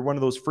 you're one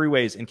of those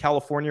freeways in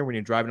California when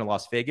you're driving to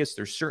Las Vegas,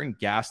 there's certain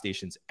gas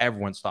stations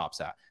everyone stops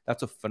at.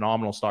 That's a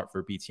phenomenal start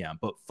for BTM,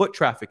 but foot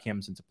traffic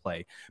comes into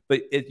play.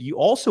 But you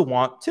also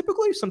want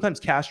typically sometimes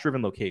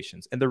cash-driven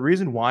locations. And the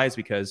reason why is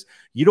because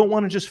you don't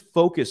want to just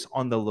focus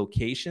on the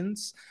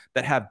locations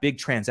that have big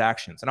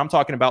transactions. And I'm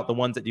talking about the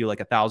ones that do like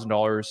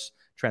 $1,000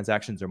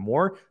 transactions or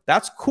more.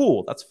 That's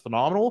cool. That's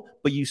phenomenal.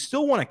 But you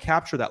still want to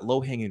capture that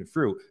low hanging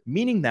fruit,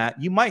 meaning that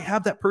you might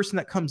have that person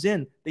that comes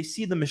in, they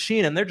see the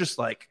machine and they're just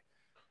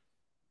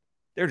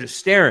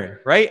staring,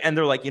 right? And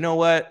they're like, you know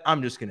what?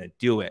 I'm just going to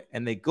do it.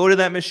 And they go to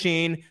that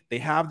machine. They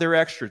have their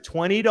extra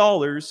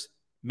 $20.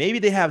 Maybe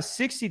they have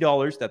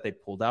 $60 that they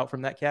pulled out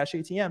from that cash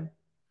ATM.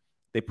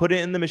 They put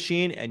it in the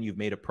machine and you've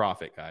made a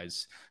profit,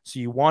 guys.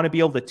 So you want to be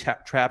able to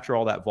capture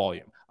all that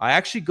volume. I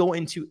actually go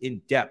into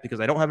in depth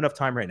because I don't have enough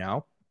time right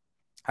now.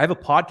 I have a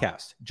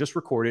podcast just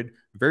recorded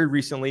very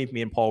recently.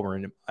 Me and Paul were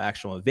in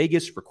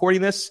Vegas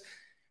recording this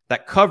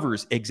that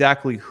covers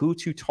exactly who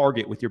to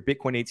target with your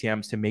Bitcoin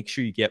ATMs to make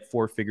sure you get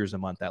 4 figures a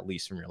month at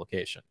least from your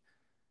location.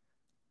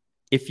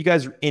 If you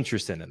guys are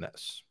interested in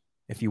this,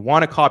 if you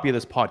want a copy of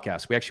this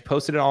podcast, we actually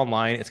posted it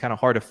online. It's kind of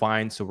hard to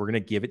find, so we're going to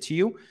give it to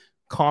you.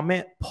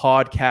 Comment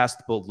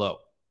podcast below.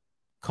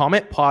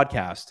 Comment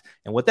podcast.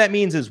 And what that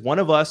means is one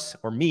of us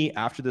or me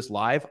after this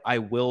live, I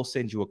will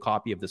send you a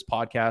copy of this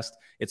podcast.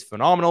 It's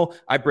phenomenal.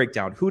 I break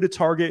down who to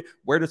target,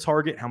 where to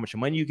target, how much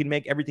money you can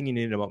make, everything you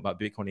need to know about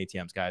Bitcoin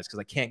ATMs, guys, because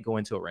I can't go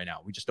into it right now.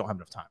 We just don't have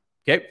enough time.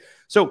 Okay.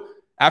 So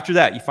after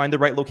that, you find the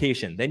right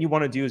location. Then you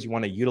want to do is you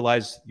want to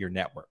utilize your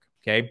network.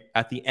 Okay.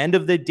 At the end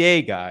of the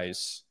day,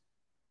 guys,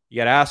 you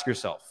got to ask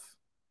yourself,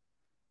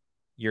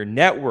 your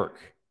network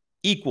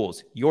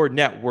equals your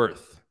net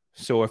worth.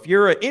 So if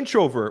you're an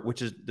introvert,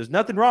 there's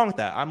nothing wrong with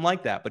that. I'm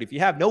like that. But if you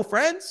have no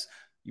friends,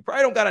 you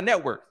probably don't got a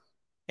network.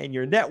 And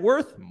your net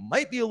worth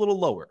might be a little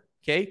lower.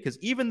 Okay. Because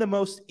even the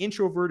most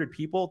introverted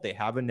people, they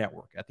have a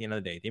network at the end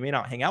of the day. They may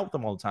not hang out with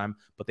them all the time,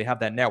 but they have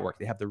that network.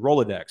 They have the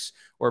Rolodex.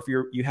 Or if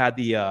you had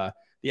the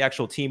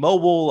actual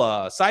T-Mobile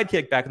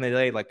sidekick back in the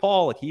day, like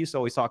Paul, like he used to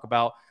always talk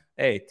about,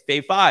 hey,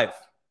 Fave 5,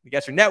 you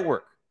got your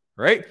network,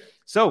 right?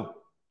 So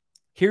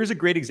here's a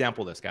great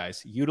example of this,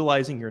 guys,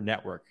 utilizing your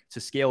network to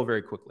scale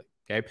very quickly.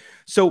 Okay.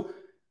 So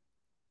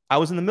I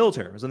was in the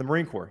military. I was in the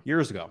Marine Corps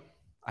years ago.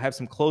 I have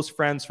some close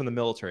friends from the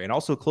military and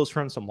also close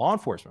friends from law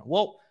enforcement.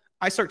 Well,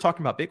 I start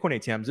talking about Bitcoin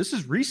ATMs. This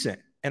is recent.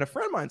 And a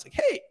friend of mine's like,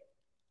 hey,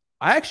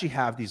 I actually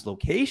have these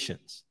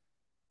locations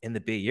in the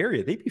Bay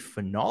Area. They'd be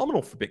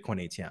phenomenal for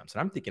Bitcoin ATMs. And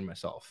I'm thinking to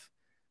myself,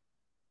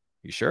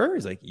 you sure?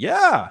 He's like,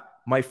 yeah,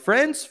 my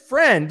friend's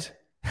friend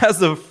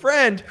has a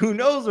friend who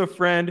knows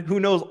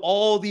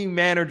all the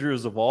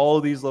managers of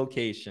all these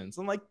locations.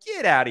 I'm like,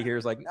 get out of here.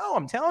 He's like, no,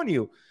 I'm telling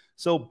you.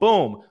 So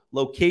boom,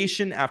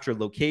 location after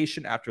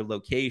location after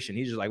location.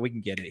 He's just like, we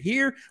can get it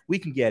here. We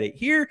can get it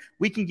here.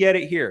 We can get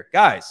it here.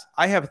 Guys,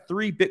 I have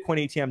 3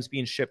 Bitcoin ATMs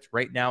being shipped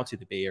right now to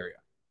the Bay Area.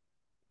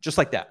 Just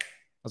like that.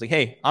 I was like,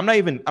 hey, I'm not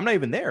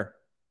even there.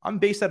 I'm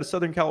based out of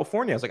Southern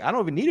California. I was like, I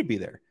don't even need to be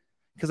there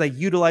because I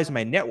utilize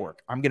my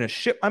network. I'm going to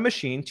ship my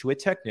machine to a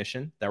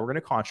technician that we're going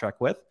to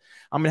contract with.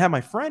 I'm going to have my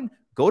friend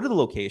go to the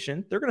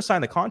location. They're going to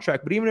sign the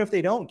contract. But even if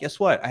they don't, guess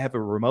what? I have a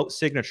remote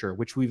signature,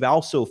 which we've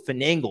also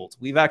finagled.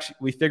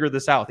 We figured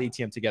this out with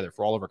ATM Together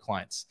for all of our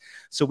clients.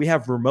 So we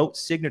have remote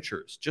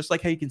signatures, just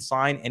like how you can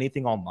sign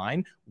anything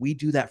online. We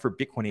do that for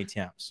Bitcoin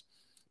ATMs.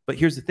 But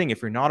here's the thing.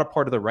 If you're not a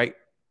part of the right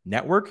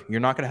network, you're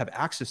not going to have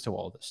access to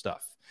all of this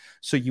stuff.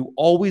 So you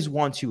always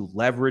want to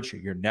leverage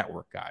your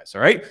network, guys.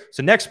 All right.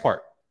 So next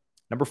part,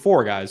 number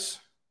 4, guys,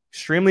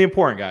 extremely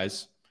important,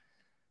 guys.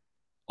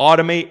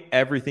 Automate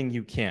everything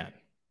you can.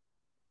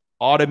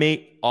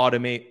 Automate,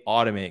 automate,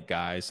 automate,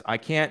 guys. I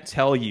can't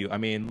tell you. I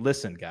mean,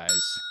 listen, guys.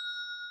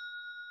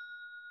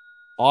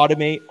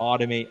 Automate,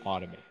 automate,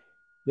 automate.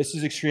 This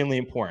is extremely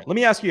important. Let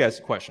me ask you guys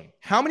a question.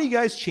 How many of you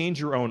guys change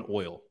your own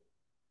oil?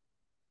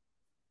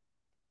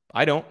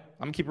 I don't.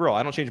 I'm going to keep it real.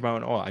 I don't change my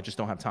own oil. I just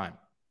don't have time.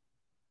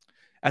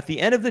 At the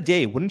end of the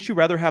day, wouldn't you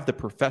rather have the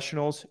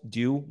professionals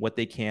do what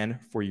they can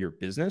for your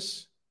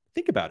business?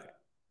 Think about it.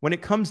 When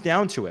it comes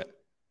down to it,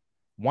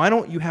 why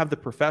don't you have the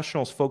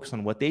professionals focus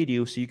on what they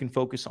do so you can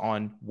focus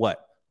on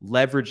what?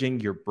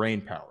 Leveraging your brain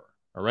power.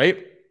 All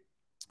right.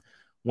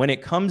 When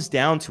it comes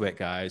down to it,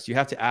 guys, you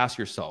have to ask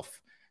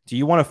yourself, do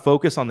you want to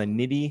focus on the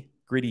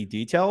nitty-gritty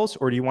details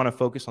or do you want to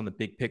focus on the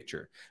big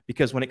picture?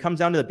 Because when it comes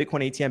down to the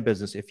Bitcoin ATM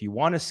business, if you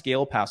want to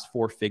scale past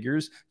 4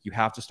 figures, you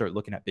have to start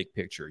looking at big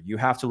picture. You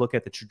have to look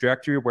at the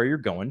trajectory of where you're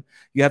going.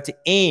 You have to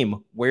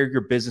aim where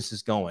your business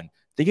is going.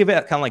 Think of it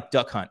kind of like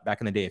Duck Hunt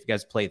back in the day, if you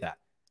guys play that.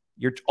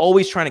 You're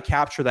always trying to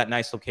capture that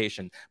nice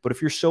location. But if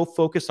you're so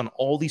focused on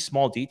all these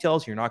small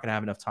details, you're not going to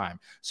have enough time.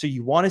 So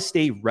you want to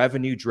stay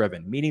revenue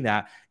driven, meaning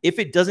that if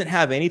it doesn't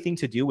have anything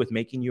to do with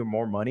making you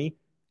more money,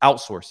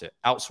 outsource it,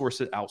 outsource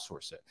it,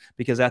 outsource it.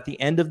 Because at the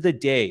end of the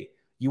day,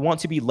 you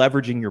want to be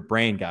leveraging your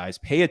brain, guys.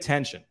 Pay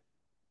attention.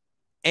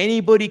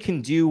 Anybody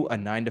can do a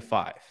 9 to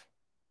 5.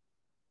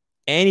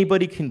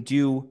 Anybody can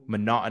do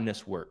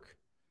monotonous work,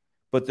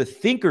 but the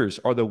thinkers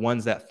are the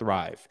ones that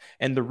thrive.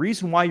 And the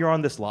reason why you're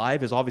on this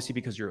live is obviously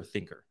because you're a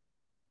thinker.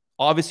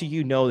 Obviously,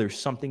 you know there's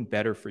something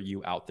better for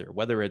you out there,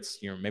 whether it's,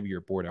 maybe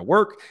you're bored at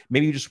work,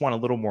 maybe you just want a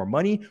little more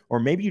money, or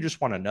maybe you just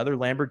want another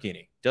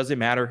Lamborghini. Doesn't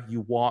matter.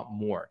 You want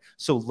more.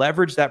 So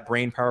leverage that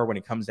brain power when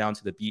it comes down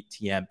to the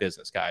BTM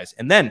business, guys.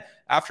 And then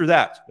after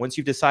that, once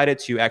you've decided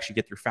to actually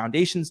get your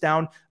foundations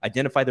down,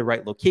 identify the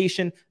right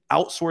location,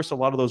 outsource a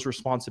lot of those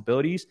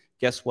responsibilities,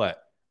 guess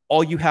what?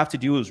 All you have to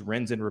do is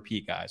rinse and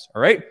repeat, guys.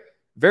 All right?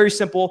 Very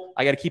simple.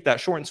 I got to keep that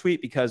short and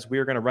sweet because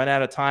we're going to run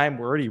out of time.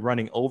 We're already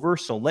running over.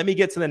 So let me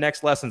get to the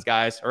next lessons,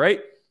 guys. All right.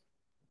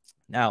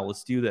 Now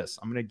let's do this.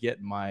 I'm going to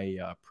get my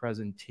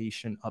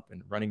presentation up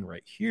and running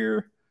right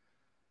here.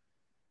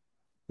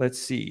 Let's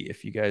see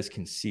if you guys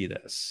can see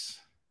this.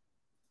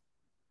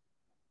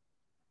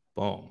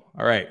 Boom.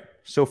 All right.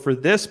 So for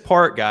this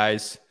part,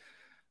 guys,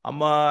 I'm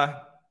going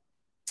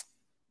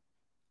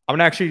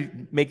to actually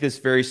make this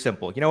very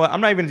simple. You know what? I'm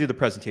not even going to do the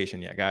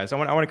presentation yet, guys. I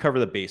want to cover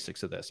the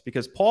basics of this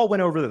because Paul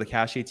went over the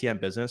cash ATM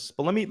business.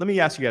 But let me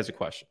ask you guys a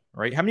question,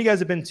 all right? How many of you guys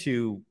have been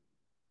to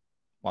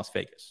Las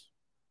Vegas?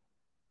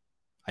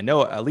 I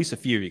know at least a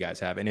few of you guys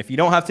have. And if you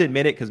don't have to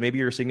admit it because maybe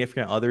your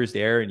significant other's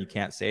there and you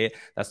can't say it,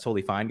 that's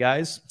totally fine,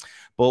 guys.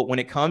 But when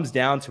it comes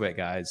down to it,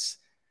 guys,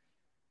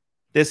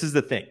 this is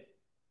the thing.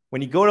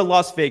 When you go to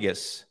Las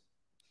Vegas,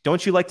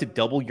 don't you like to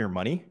double your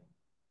money?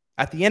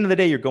 At the end of the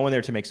day, you're going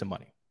there to make some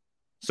money.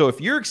 So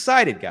if you're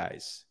excited,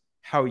 guys,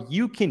 how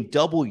you can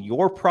double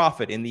your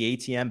profit in the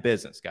ATM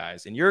business,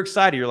 guys, and you're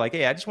excited, you're like,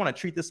 hey, I just want to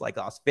treat this like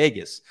Las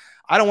Vegas.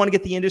 I don't want to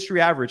get the industry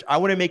average. I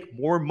want to make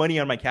more money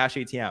on my cash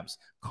ATMs.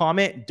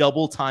 Comment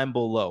double time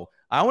below.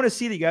 I want to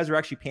see that you guys are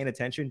actually paying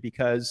attention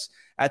because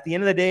at the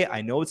end of the day,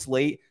 I know it's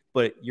late,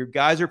 but your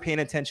guys are paying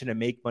attention to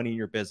make money in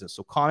your business.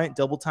 So comment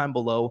double time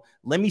below.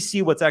 Let me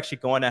see what's actually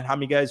going on. How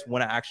many guys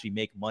want to actually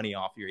make money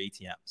off your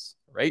ATMs,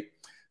 right?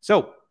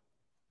 So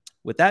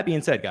with that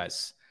being said,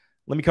 guys,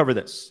 let me cover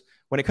this.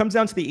 When it comes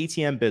down to the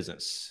ATM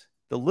business,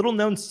 the little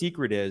known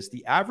secret is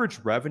the average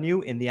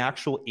revenue in the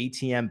actual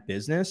ATM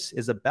business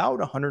is about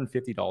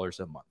 $150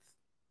 a month.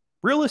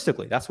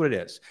 Realistically, that's what it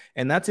is.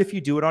 And that's if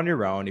you do it on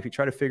your own, if you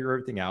try to figure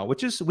everything out,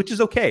 which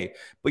is okay,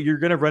 but you're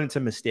going to run into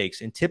mistakes.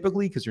 And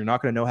typically, because you're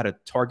not going to know how to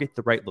target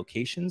the right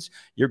locations,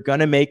 you're going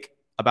to make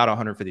about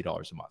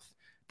 $150 a month.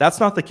 That's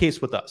not the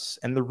case with us.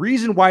 And the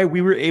reason why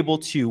we were able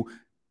to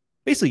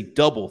basically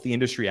double the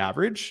industry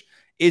average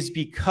is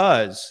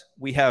because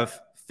we have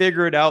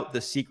figured out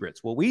the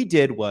secrets. What we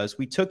did was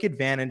we took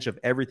advantage of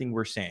everything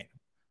we're saying.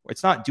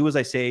 It's not do as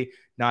I say,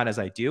 not as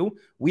I do.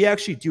 We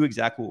actually do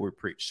exactly what we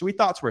preach. So we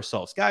thought to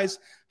ourselves, guys,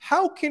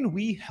 how can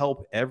we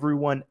help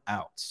everyone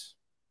out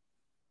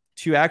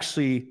to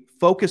actually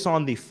focus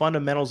on the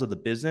fundamentals of the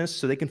business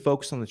so they can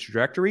focus on the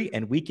trajectory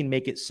and we can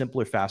make it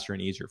simpler, faster,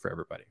 and easier for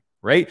everybody,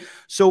 right?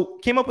 So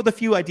came up with a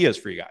few ideas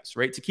for you guys,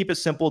 right? To keep it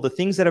simple, the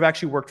things that have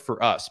actually worked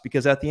for us,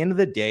 because at the end of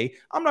the day,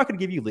 I'm not going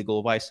to give you legal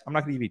advice. I'm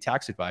not going to give you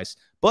tax advice,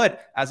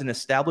 but as an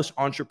established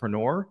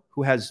entrepreneur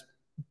who has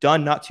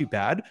done not too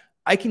bad,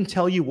 I can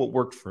tell you what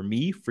worked for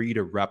me for you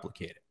to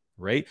replicate it,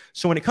 right?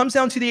 So when it comes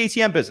down to the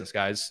ATM business,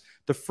 guys,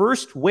 the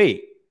first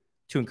way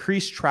to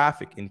increase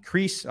traffic,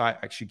 increase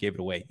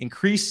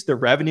the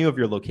revenue of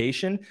your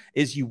location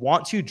is you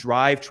want to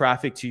drive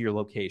traffic to your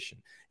location.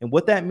 And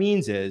what that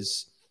means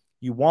is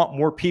you want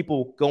more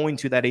people going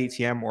to that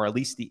ATM or at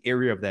least the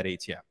area of that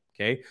ATM,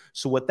 okay?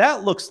 So what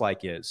that looks like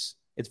is,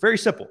 it's very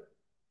simple.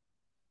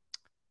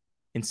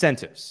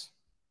 Incentives.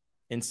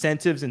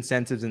 Incentives,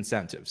 incentives,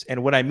 incentives.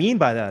 And what I mean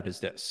by that is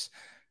this.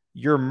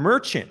 Your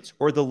merchant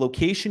or the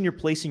location you're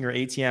placing your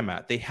ATM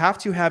at, they have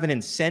to have an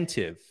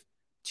incentive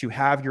to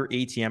have your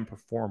ATM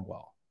perform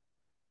well.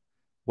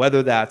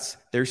 Whether that's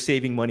they're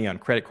saving money on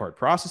credit card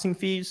processing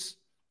fees,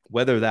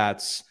 whether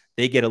that's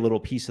they get a little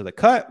piece of the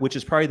cut, which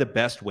is probably the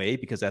best way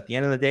because at the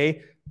end of the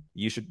day,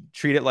 you should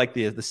treat it like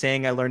the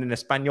saying I learned in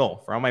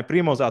Espanol. For all my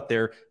primos out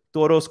there,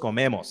 todos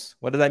comemos.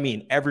 What does that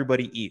mean?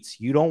 Everybody eats.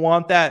 You don't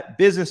want that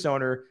business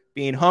owner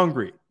being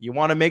hungry. You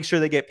want to make sure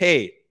they get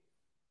paid.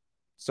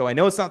 So I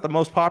know it's not the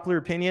most popular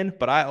opinion,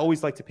 but I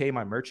always like to pay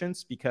my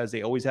merchants because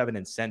they always have an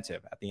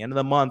incentive. At the end of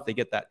the month, they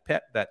get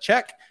that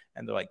check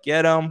and they're like,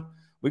 get them.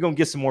 We're going to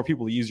get some more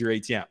people to use your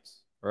ATMs.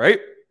 All right.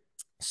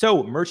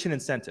 So merchant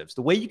incentives.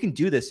 The way you can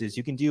do this is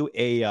you can do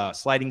a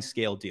sliding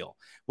scale deal.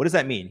 What does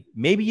that mean?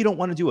 Maybe you don't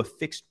want to do a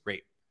fixed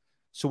rate.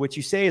 So what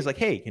you say is like,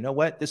 hey, you know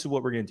what? This is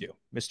what we're going to do,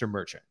 Mr.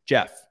 Merchant,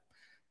 Jeff.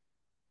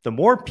 The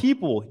more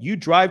people you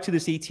drive to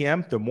this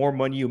ATM, the more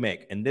money you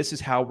make. And this is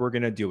how we're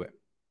going to do it.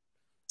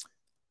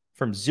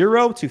 From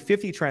 0 to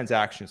 50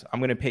 transactions, I'm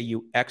going to pay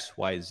you X,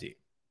 Y, Z.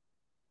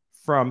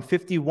 From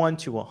 51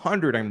 to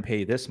 100, I'm going to pay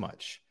you this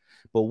much.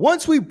 But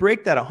once we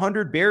break that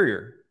 100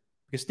 barrier,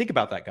 because think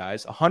about that,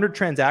 guys, 100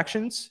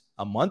 transactions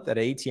a month at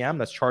an ATM,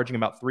 that's charging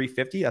about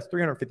 $350. That's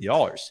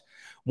 $350.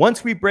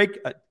 Once we break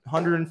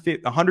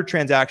 100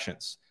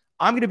 transactions,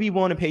 I'm going to be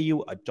willing to pay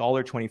you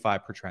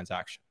 $1.25 per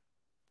transaction.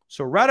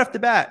 So right off the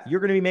bat, you're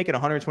going to be making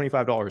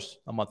 $125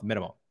 a month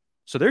minimum.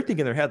 So they're thinking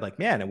in their head like,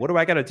 man, and what do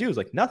I got to do? It's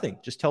like nothing.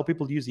 Just tell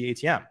people to use the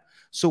ATM.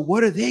 So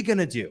what are they going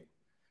to do?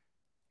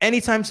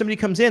 Anytime somebody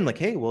comes in like,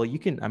 hey, well, you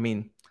can, I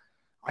mean,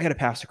 I got to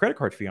pass the credit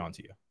card fee on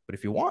to you. But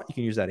if you want, you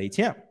can use that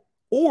ATM.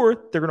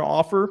 Or they're going to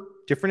offer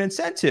different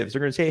incentives. They're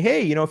going to say,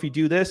 hey, you know, if you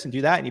do this and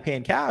do that and you pay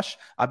in cash,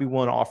 I'd be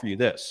willing to offer you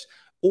this.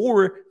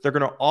 Or they're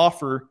going to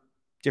offer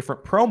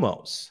different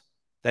promos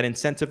that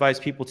incentivize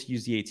people to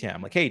use the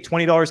ATM. Like, hey,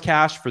 $20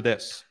 cash for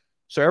this.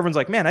 So everyone's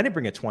like, man, I didn't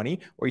bring a 20.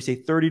 Or you say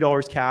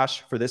 $30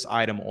 cash for this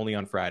item only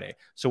on Friday.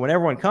 So when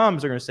everyone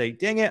comes, they're going to say,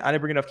 dang it, I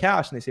didn't bring enough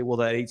cash. And they say, well,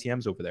 that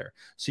ATM's over there.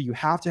 So you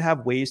have to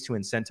have ways to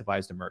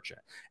incentivize the merchant.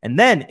 And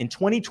then in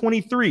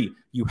 2023,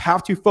 you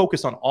have to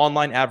focus on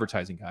online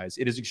advertising, guys.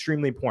 It is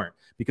extremely important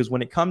because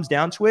when it comes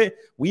down to it,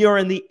 we are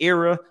in the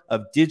era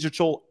of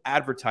digital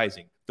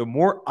advertising. The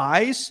more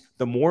eyes,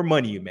 the more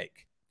money you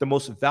make. The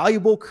most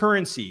valuable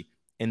currency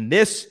in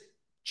this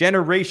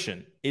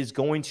generation is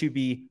going to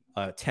be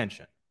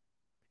attention.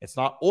 It's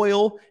not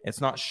oil.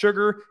 It's not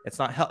sugar. It's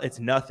not health. It's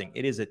nothing.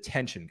 It is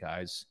attention,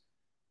 guys.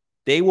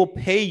 They will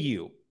pay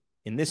you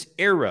in this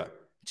era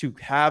to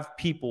have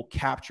people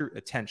capture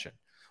attention.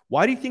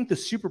 Why do you think the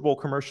Super Bowl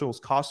commercials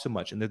cost so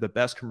much and they're the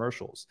best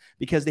commercials?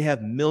 Because they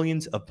have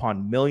millions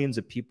upon millions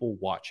of people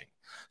watching.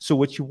 So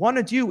what you want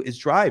to do is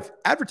drive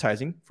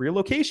advertising for your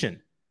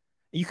location.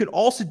 You can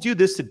also do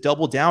this to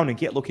double down and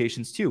get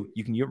locations too.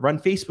 You can run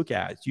Facebook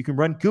ads. You can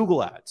run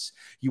Google ads.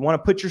 You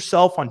want to put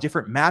yourself on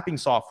different mapping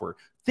software.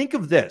 Think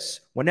of this.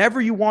 Whenever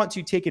you want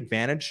to take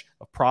advantage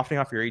of profiting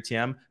off your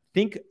ATM,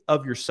 think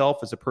of yourself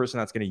as a person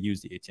that's going to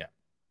use the ATM.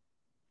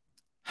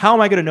 How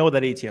am I going to know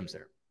that ATM's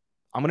there?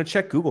 I'm going to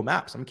check Google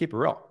Maps. I'm going to keep it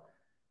real.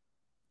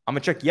 I'm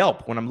going to check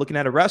Yelp when I'm looking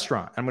at a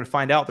restaurant. I'm going to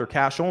find out they're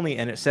cash only,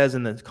 and it says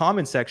in the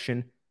comment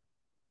section,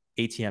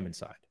 ATM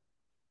inside.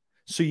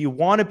 So you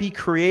want to be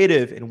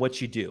creative in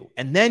what you do.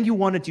 And then you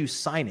want to do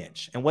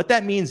signage. And what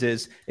that means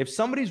is if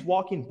somebody's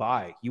walking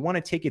by, you want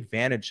to take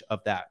advantage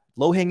of that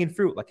low-hanging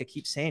fruit, like I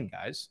keep saying,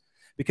 guys.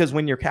 Because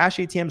when your cash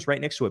ATM is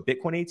right next to a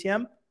Bitcoin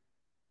ATM,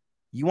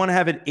 you want to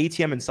have an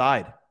ATM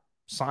inside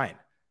sign.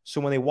 So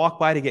when they walk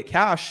by to get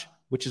cash,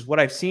 which is what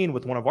I've seen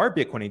with one of our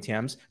Bitcoin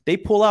ATMs, they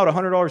pull out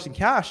 $100 in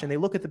cash and they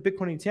look at the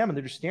Bitcoin ATM and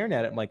they're just staring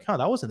at it. I'm like, huh,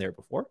 that wasn't there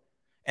before.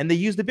 And they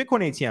use the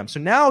Bitcoin ATM. So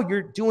now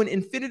you're doing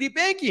infinity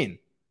banking.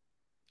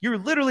 You're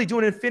literally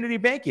doing infinity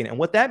banking. And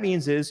what that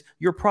means is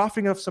you're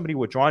profiting off somebody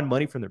withdrawing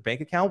money from their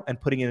bank account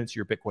and putting it into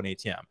your Bitcoin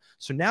ATM.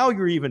 So now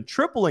you're even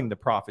tripling the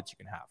profits you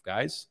can have,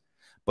 guys.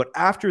 But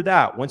after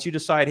that, once you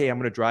decide, hey, I'm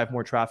going to drive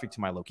more traffic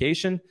to my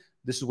location,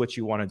 this is what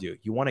you want to do.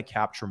 You want to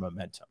capture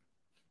momentum.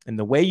 And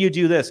the way you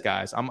do this,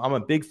 guys, I'm a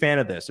big fan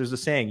of this. There's a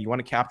saying, you want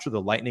to capture the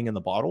lightning in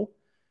the bottle,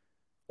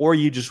 or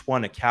you just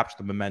want to capture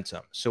the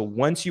momentum. So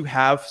once you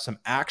have some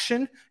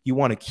action, you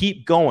want to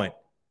keep going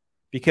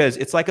because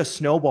it's like a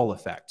snowball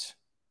effect.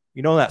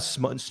 You know that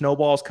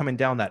snowball's coming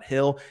down that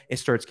hill, it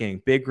starts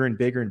getting bigger and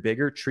bigger and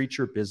bigger. Treat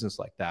your business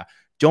like that.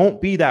 Don't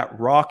be that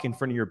rock in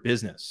front of your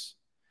business.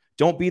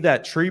 Don't be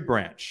that tree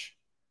branch.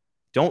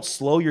 Don't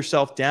slow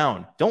yourself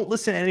down. Don't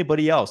listen to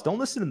anybody else. Don't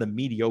listen to the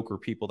mediocre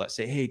people that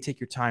say, hey, take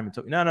your time.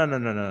 And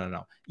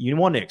no. You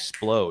want to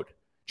explode.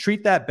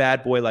 Treat that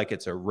bad boy like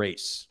it's a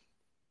race.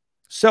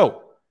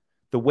 So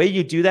the way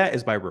you do that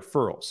is by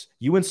referrals.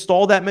 You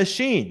install that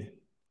machine.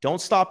 Don't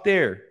stop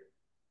there.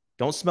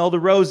 Don't smell the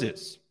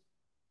roses.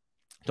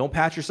 Don't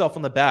pat yourself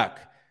on the back.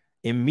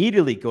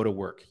 Immediately go to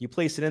work. You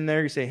place it in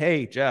there. You say,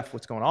 hey, Jeff,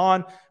 what's going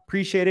on?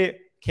 Appreciate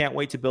it. Can't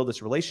wait to build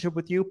this relationship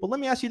with you. But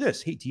let me ask you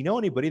this. Hey, do you know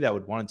anybody that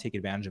would want to take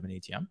advantage of an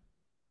ATM?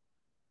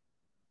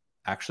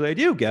 Actually, I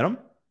do. Get them.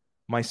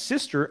 My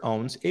sister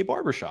owns a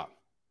barbershop.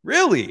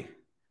 Really?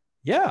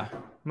 Yeah.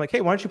 I'm like,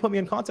 hey, why don't you put me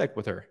in contact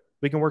with her?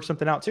 We can work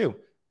something out too.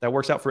 That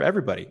works out for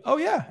everybody. Oh,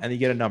 yeah. And you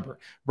get a number.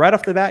 Right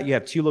off the bat, you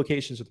have 2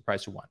 locations with the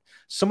price of 1.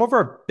 Some of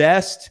our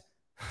best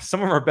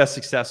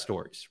success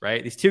stories,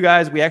 right? These 2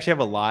 guys, we actually have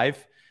a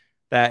live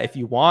that if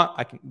you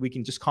want, we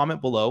can just comment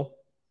below.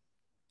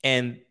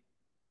 And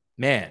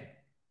man,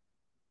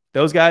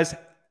 those guys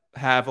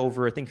have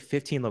over, I think,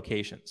 15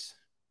 locations.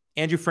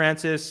 Andrew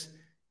Francis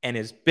and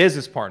his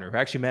business partner, who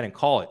actually met in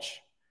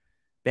college,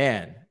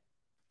 man,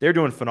 they're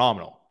doing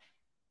phenomenal.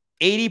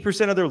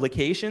 80% of their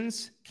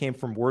locations came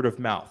from word of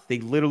mouth. They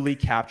literally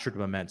captured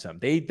momentum.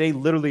 They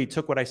literally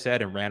took what I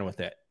said and ran with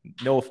it.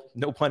 No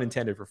pun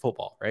intended for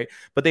football, right?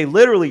 But they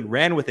literally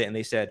ran with it and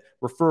they said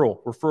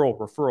referral, referral,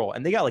 referral.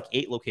 And they got like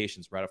 8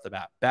 locations right off the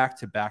bat, back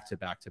to back to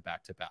back to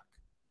back to back.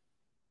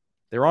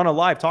 They're on a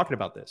live talking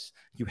about this.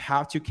 You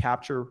have to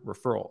capture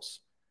referrals.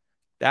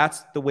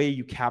 That's the way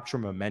you capture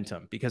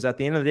momentum, because at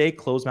the end of the day,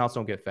 closed mouths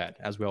don't get fed,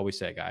 as we always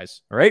say,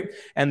 guys. All right.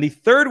 And the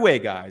third way,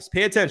 guys,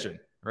 pay attention,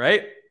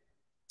 right?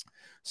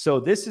 So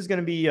this is going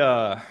to be,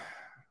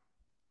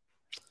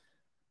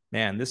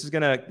 man, this is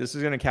going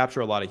to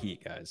capture a lot of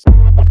heat, guys.